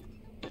Pwong.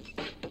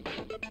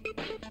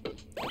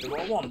 I'll do what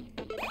I want.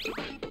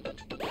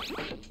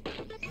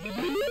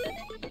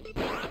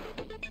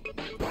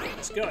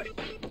 Let's go.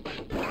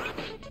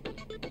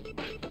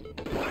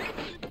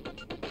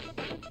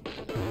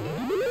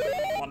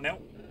 One nil.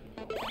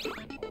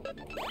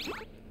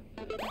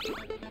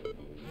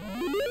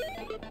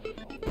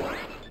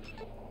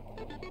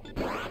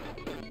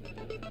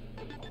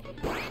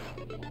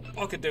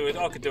 I could do it.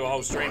 I could do a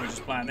whole stream of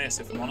just playing this,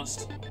 if I'm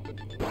honest.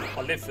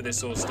 I live for this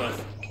sort of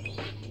stuff.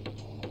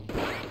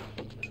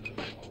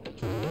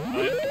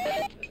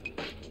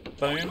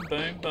 Boom,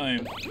 boom,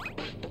 boom.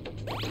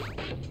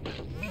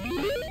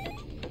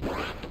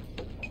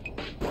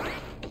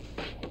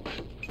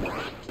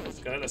 Let's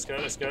go, let's go,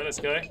 let's go, let's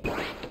go.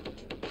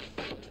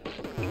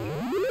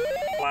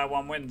 Player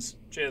one wins.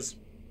 Cheers.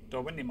 Do I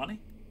win any money?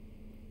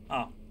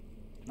 Oh.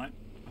 No.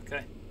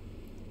 Okay.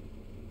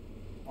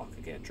 Oh, I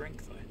could get a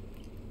drink though.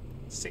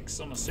 6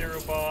 on a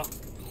cereal bar.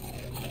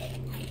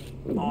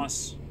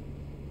 Nice.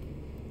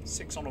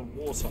 6 on a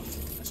water.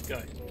 Let's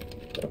go.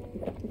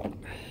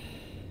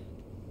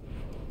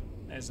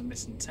 There's the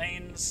missing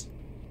teens.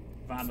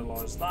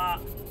 Vandalise that.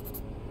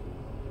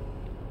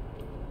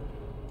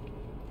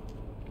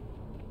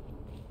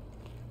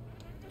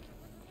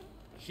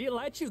 She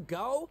let you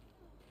go?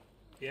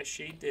 Yes,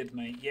 she did,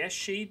 mate. Yes,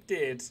 she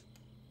did.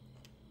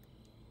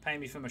 Pay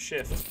me for my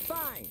shift.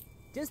 Fine.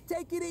 Just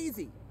take it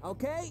easy,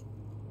 okay?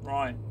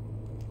 Right.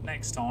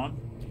 Next time.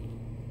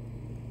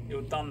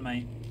 You're done,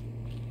 mate.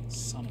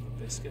 Son of a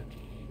biscuit.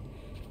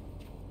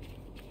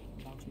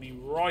 Knocks me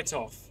right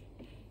off.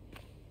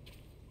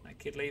 That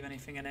kid leave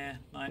anything in here?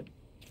 No.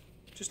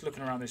 Just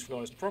looking around this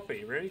guy's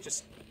property, really.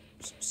 Just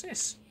what's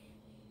this?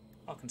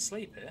 I can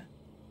sleep here.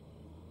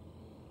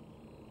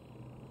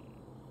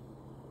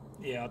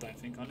 Yeah, I don't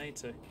think I need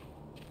to.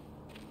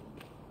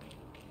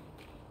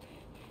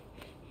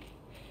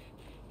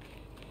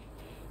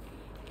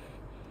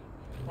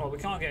 Right, we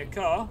can't get a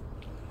car.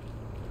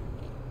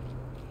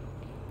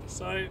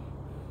 So,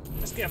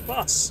 let's get a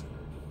bus.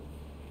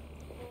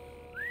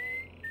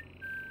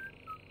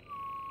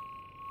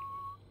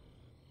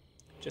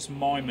 Just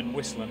mime and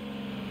whistling.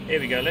 Here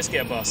we go, let's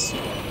get a bus.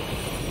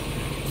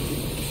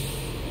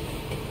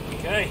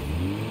 Okay.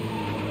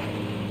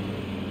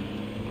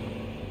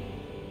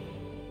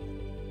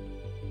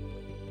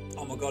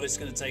 Oh my god, it's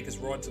going to take us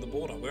right to the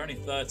border. We're only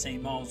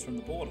 13 miles from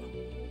the border.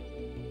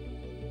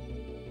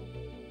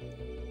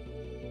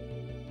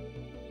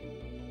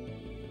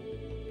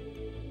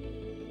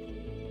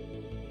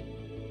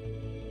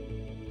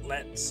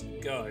 Let's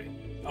go.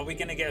 Are we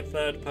going to get a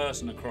third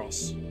person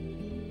across?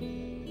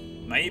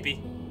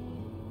 Maybe.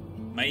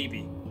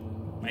 Maybe.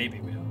 Maybe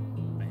we are.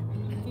 Maybe.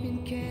 I've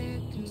been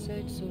kept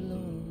inside so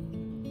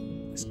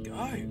long. Let's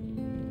go.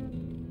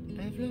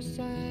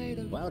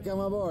 Welcome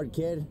aboard,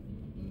 kid.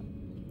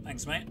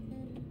 Thanks, mate.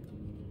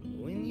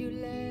 Are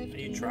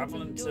you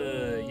traveling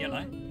to, you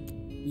know?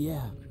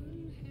 Yeah.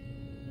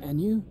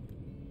 And you?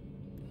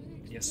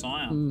 Yes,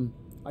 I am.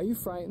 Are you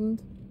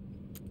frightened?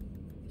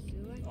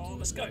 Oh,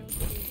 let's go.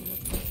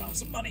 Found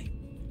some money.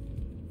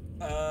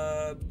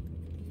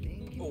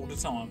 All the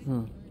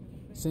time.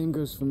 Same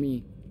goes for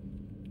me.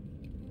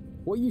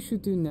 What you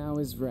should do now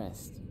is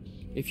rest.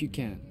 If you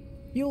can.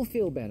 You'll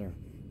feel better.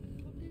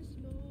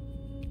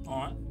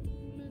 Alright.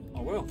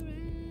 I will.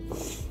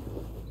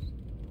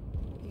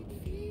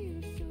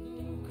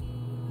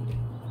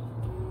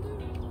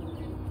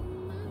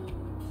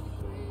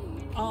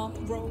 On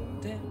the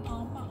road and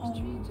on my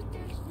own.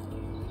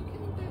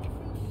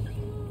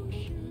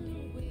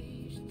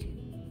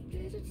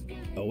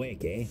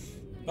 Awake, eh?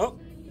 Oh.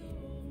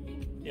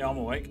 Yeah, I'm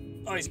awake.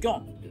 Oh, he's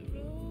gone.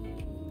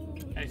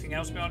 Anything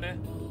else behind here?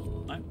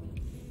 No?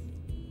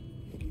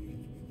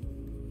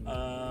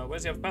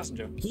 Where's the other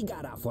passenger? He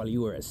got off while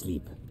you were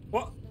asleep.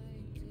 What?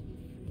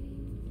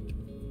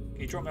 Can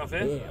you drop me off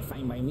here? Yeah,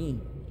 fine by me.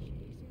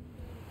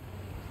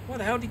 Where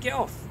the hell did he get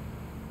off?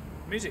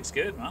 Music's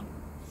good, man.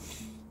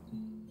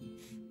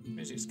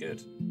 Music's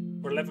good.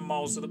 We're 11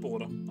 miles to the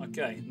border.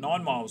 Okay,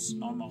 9 miles.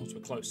 9 miles,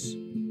 we're close.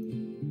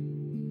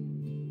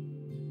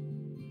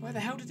 Where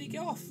the hell did he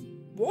get off?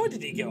 Why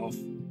did he get off?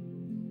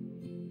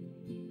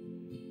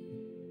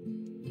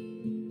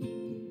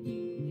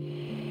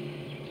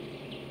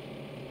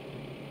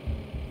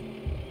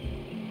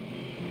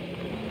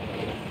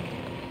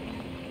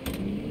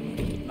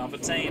 Another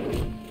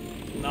team.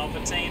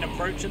 Another team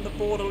approaching the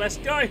border. Let's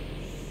go.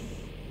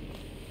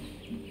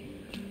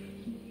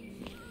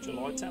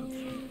 July 10th.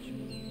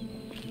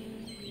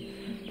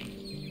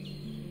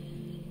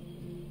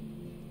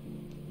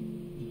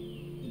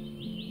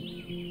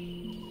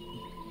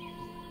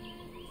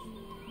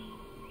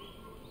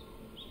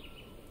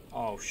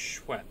 Oh,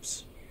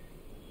 Schweppes.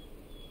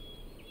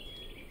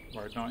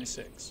 Road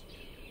 96.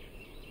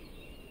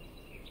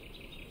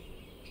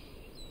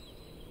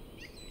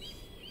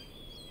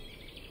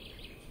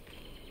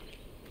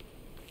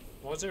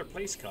 Why is there a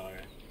police car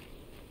here?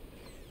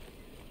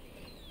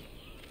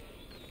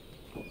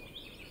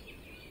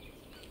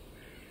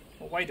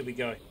 What way do we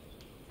go?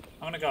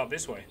 I'm gonna go up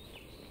this way.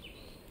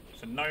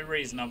 For no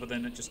reason other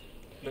than it just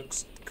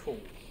looks cool.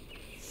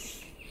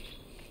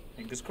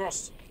 Fingers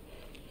crossed.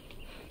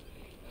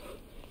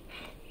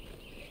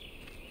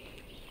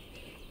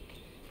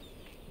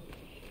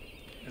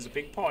 There's a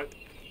big pipe.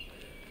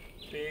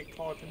 Big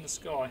pipe in the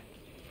sky.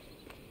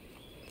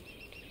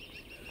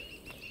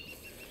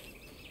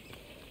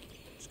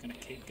 Just gonna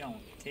keep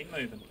going. Keep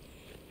moving.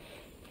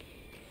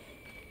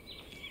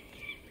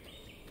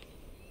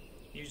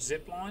 Use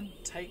zipline.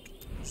 Take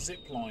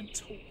zipline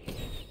tool.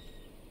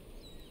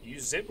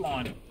 Use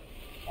zipline.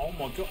 Oh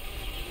my god.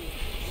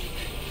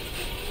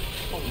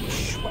 Oh,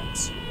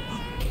 Schweppes.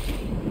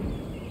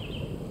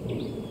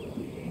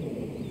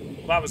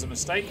 That was a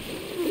mistake.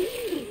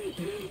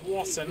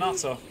 What a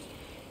nutter.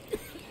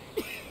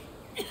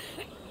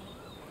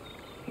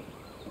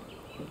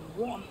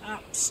 What an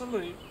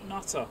absolute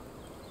nutter.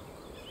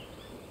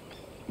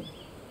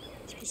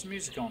 Let's put some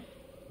music on.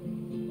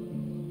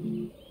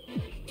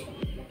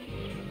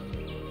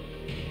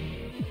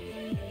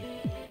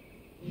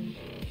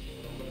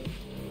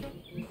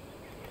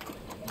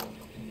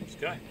 Let's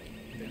go.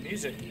 Bit of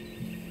music.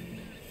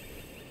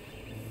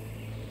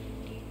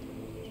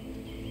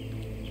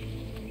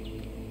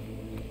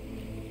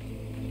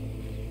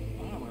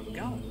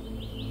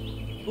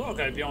 Well, I'll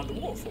go beyond the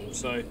waterfall,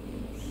 so I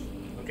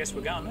guess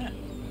we're going there.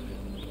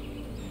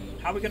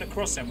 How are we going to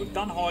cross them? We've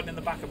done hiding in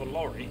the back of a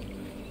lorry.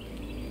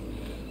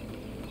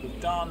 We've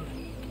done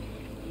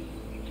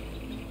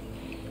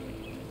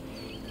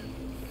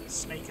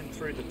sneaking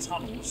through the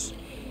tunnels.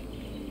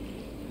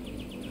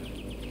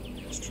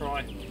 Let's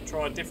try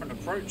a different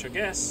approach, I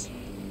guess.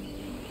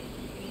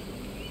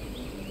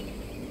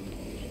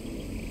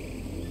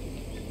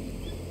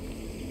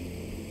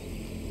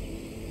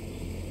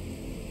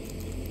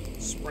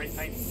 Spray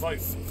paint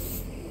vote.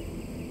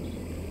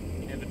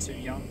 Never too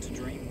young to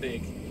dream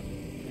big.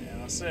 Yeah,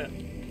 that's it.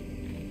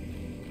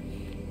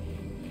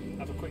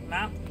 Have a quick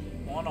nap?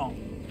 Why not?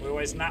 We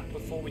always nap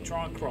before we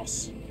try and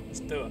cross.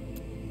 Let's do it.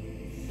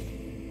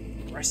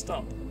 Rest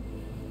up.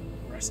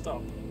 Rest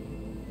up.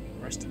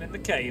 Resting in the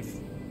cave.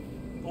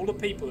 All the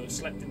people that have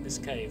slept in this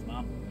cave,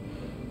 man.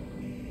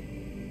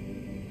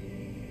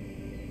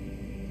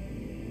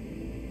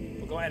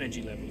 We've got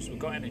energy levels. We've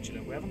got energy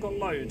levels. We haven't got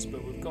loads,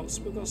 but we've got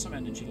some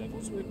energy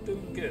levels. We're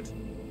doing good.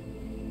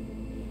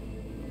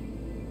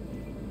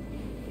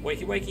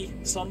 Wakey wakey,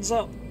 sun's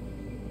up.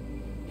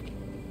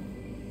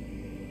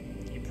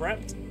 You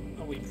prepped?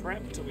 Are we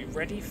prepped? Are we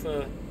ready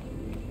for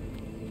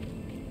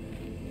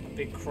a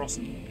big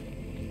crossing?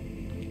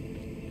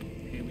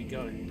 Here we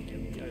go. Here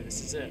we go.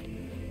 This is it.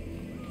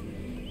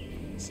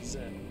 This is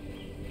it.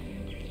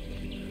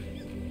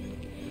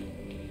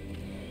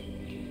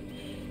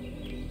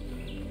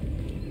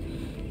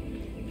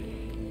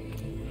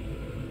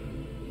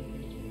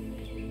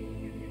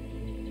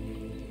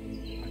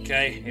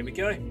 Okay, here we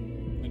go.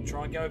 I'm going to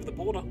try and go over the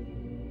border.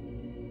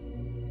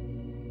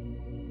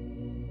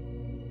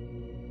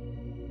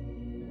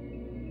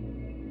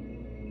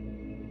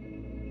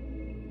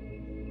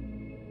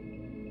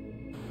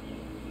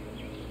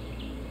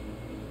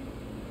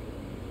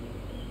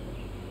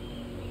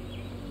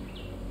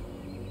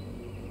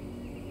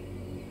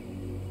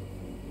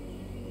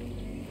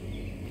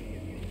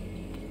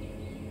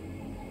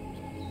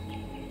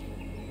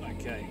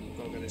 Okay,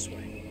 gotta go this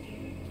way.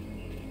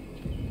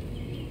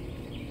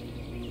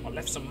 I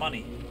left some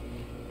money.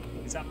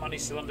 Is that money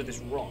still under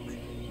this rock?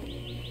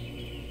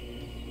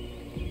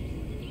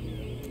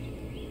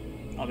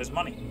 Oh, there's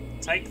money.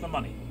 Take the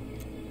money.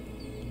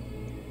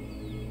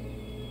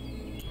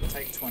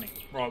 Take 20.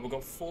 Right, we've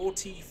got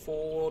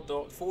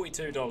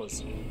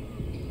 $42.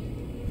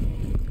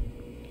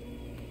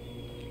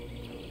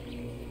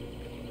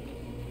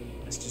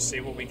 Let's just see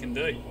what we can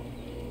do.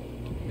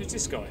 Who's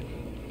this guy?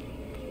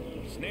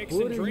 Snacks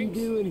what and are drinks?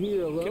 you doing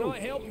here alone? Can I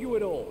help you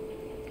at all?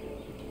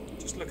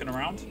 Just looking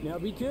around. Now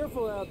be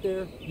careful out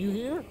there. You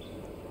hear?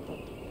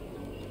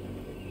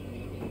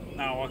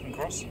 Now I can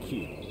cross.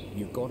 Kid,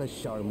 you've got to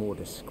show more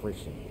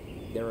discretion.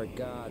 There are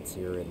guards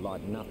here who'd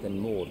like nothing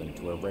more than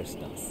to arrest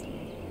us.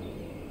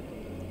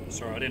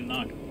 Sorry, I didn't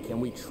know. Can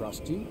we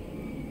trust you?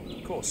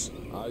 Of course.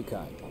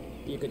 Okay.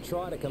 You could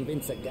try to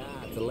convince a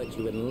guard to let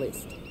you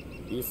enlist.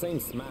 You seem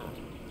smart.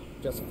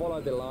 Just follow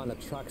the line of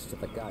trucks to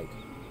the gate.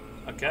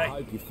 Okay. I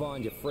hope you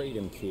find your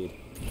freedom, kid.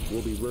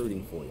 We'll be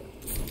rooting for you.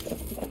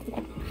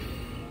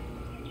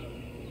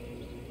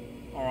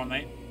 Alright,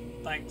 mate.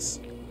 Thanks.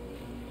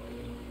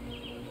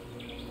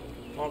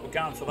 Right, we're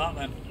going for that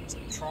then. Let's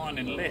try and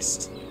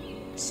enlist.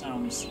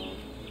 Sounds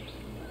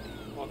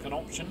like an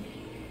option.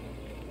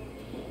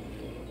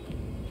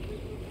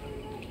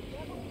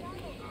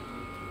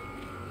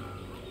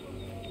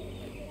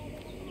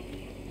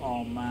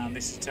 Oh man,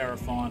 this is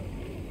terrifying.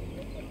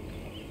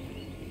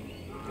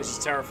 This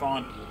is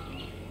terrifying.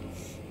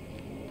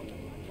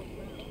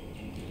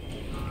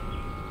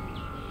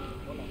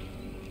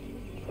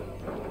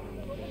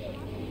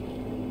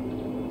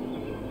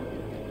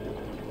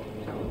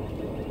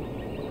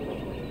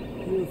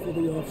 Here for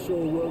the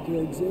offshore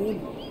worker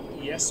exam?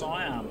 Yes,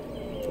 I am.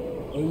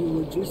 Are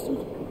you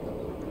registered?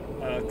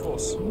 Of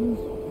course.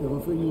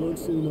 Everything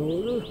looks in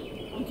order.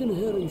 You can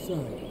head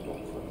inside.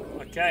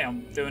 Okay,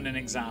 I'm doing an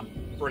exam.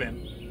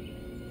 Brilliant.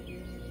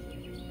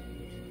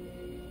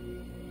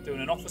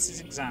 Doing an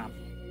officer's exam.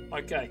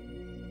 Okay.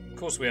 Of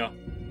course we are.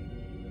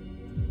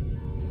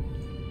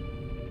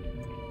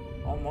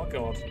 Oh my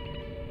god.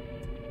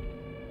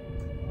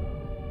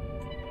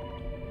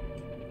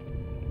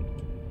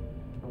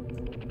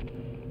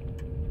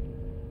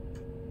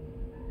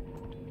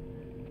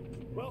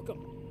 Welcome.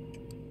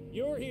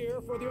 You're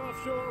here for the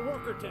offshore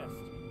worker test.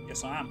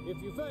 Yes, I am.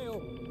 If you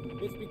fail,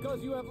 it's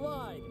because you have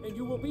lied and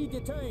you will be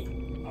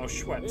detained. Oh,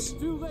 Schweppes. It's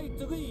too late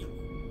to leave.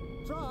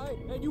 Try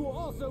and you will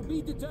also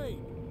be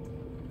detained.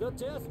 The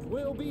test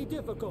will be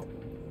difficult.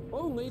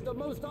 Only the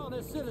most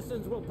honest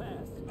citizens will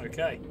pass.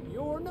 Okay.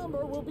 Your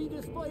number will be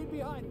displayed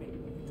behind me.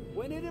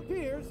 When it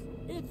appears,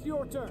 it's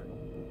your turn.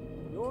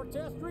 Your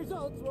test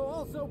results will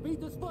also be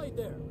displayed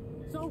there.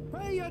 So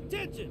pay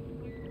attention.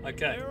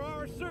 Okay. There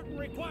are certain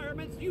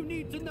requirements you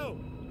need to know.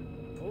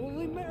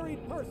 Only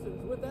married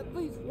persons with at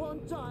least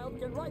one child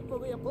can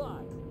rightfully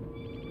apply.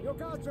 Your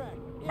contract.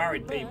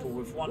 Married people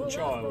with one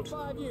child. For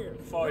 5 years.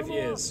 5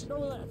 years. No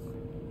less.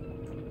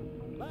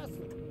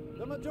 Lastly,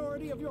 the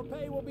majority of your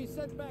pay will be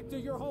sent back to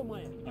your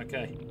homeland.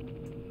 Okay.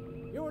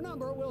 Your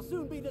number will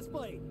soon be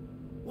displayed.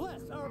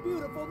 Bless our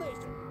beautiful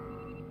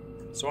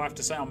nation. So I have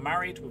to say I'm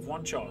married with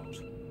one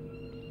child.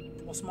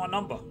 What's my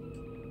number?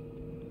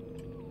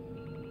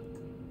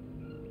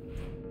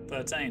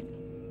 13.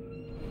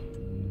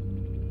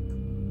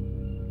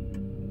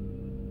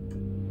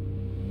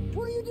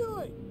 What are you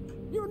doing?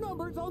 Your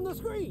number's on the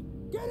screen.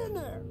 Get in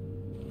there.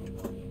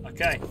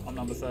 Okay, I'm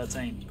number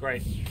 13.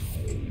 Great.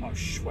 Oh,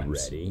 Schweppes.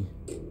 Ready?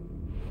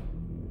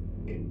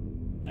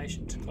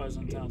 Nation to close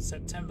on town.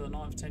 September the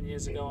 9th, 10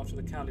 years ago, after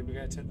the Cowley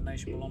Brigade attacked, the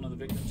nation will honour the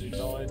victims who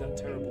died that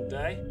terrible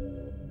day.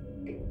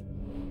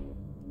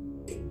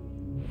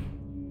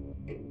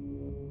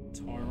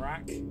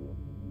 Tyrak.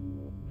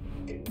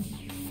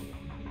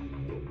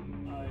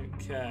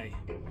 Okay.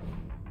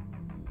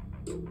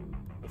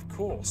 Of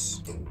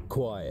course.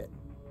 Quiet.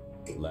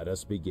 Let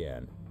us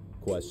begin.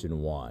 Question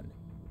 1.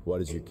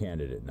 What is your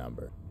candidate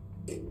number?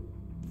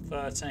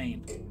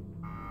 13.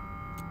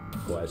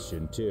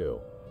 Question 2.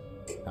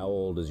 How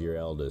old is your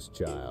eldest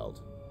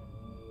child?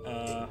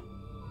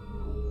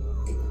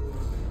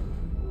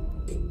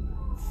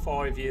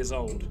 5 years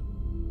old.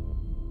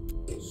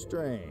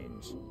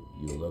 Strange.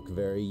 You look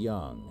very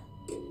young.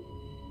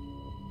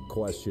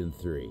 Question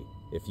 3.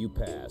 If you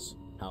pass,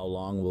 how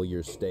long will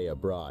your stay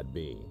abroad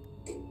be?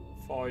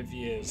 5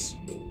 years.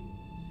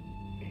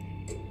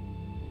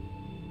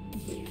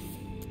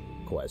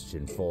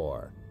 Question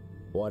 4.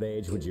 What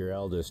age would your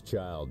eldest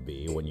child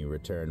be when you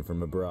return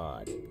from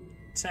abroad?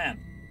 10.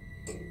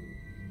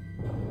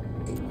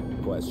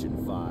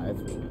 Question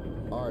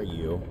 5. Are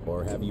you,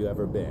 or have you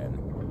ever been,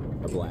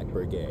 a Black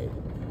Brigade?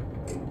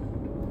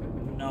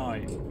 No.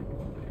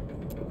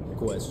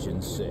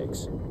 Question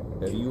 6.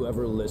 Have you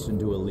ever listened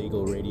to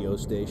illegal radio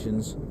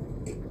stations?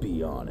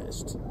 Be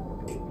honest.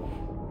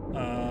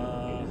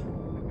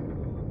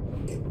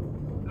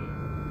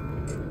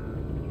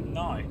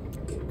 No.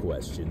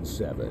 Question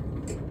 7.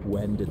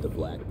 When did the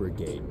Black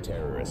Brigade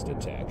terrorist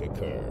attack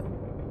occur?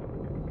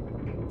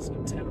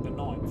 September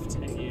 9th,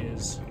 10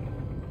 years.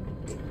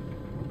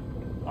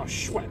 Oh,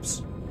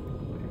 Schweppes.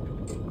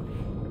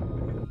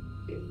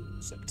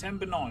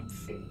 September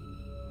 9th.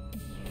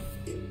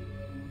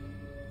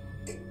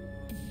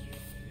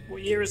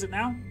 What year is it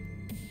now?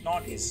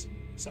 90s.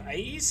 So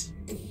 80s?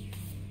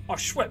 Oh,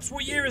 Schweppes,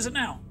 what year is it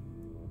now?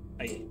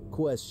 80.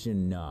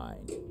 Question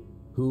 9.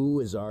 Who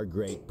is our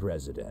great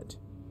president?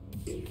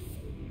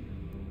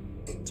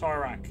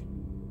 Tyrak.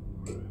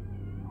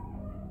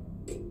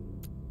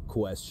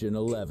 Question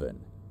 11.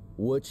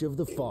 Which of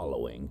the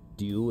following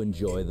do you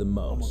enjoy the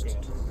most?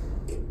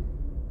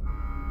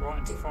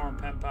 Writing to foreign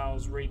pen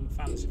pals, reading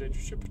fantasy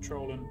literature,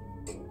 patrolling.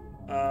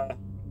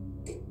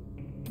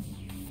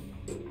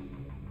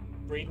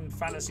 Reading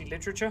fantasy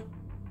literature?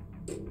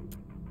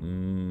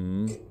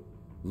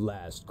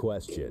 Last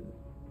question.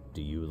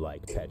 Do you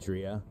like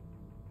Petria?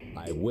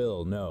 I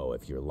will know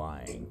if you're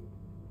lying.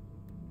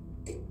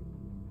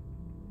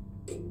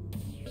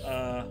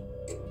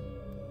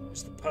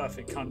 It's the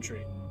perfect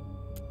country.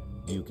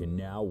 You can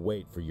now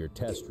wait for your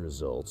test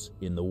results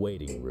in the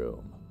waiting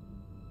room.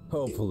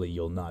 Hopefully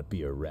you'll not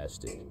be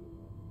arrested.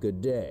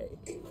 Good day.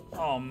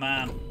 Oh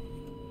man,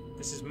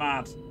 this is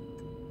mad.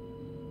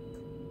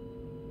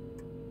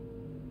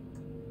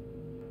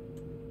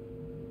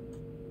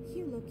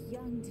 You look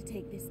young to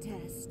take this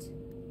test.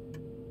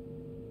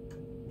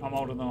 I'm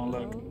older than I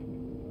look.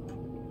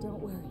 Don't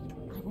worry,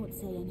 I won't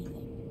say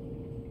anything.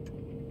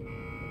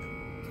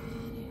 God,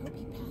 I hope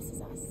he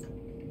passes us.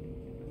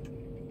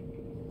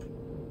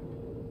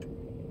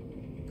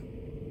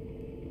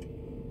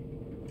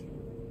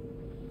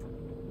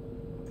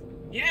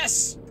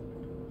 Yes!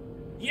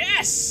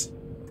 Yes!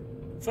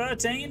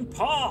 13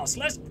 pass.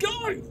 Let's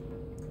go!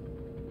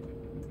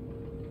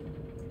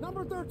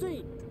 Number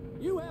 13,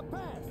 you have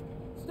passed.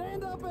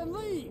 Stand up and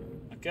leave.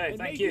 Okay,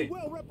 thank you. you.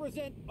 Well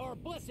represent our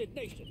blessed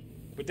nation.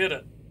 We did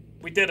it.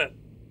 We did it.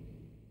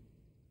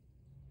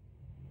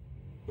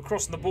 We're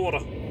crossing the border.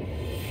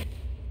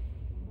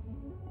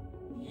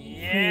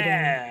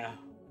 Yeah.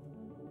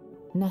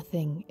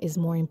 Nothing is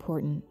more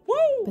important.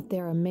 Woo! But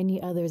there are many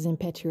others in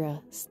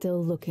Petra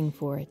still looking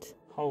for it.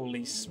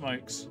 Holy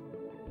smokes.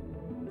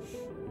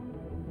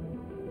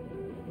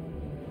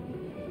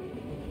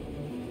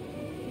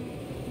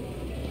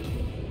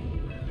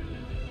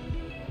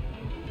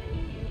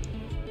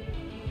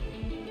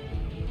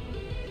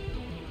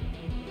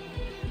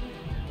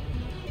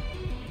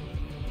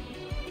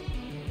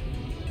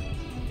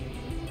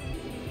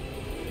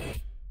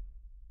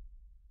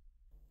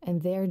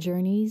 And their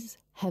journeys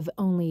have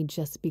only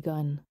just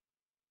begun.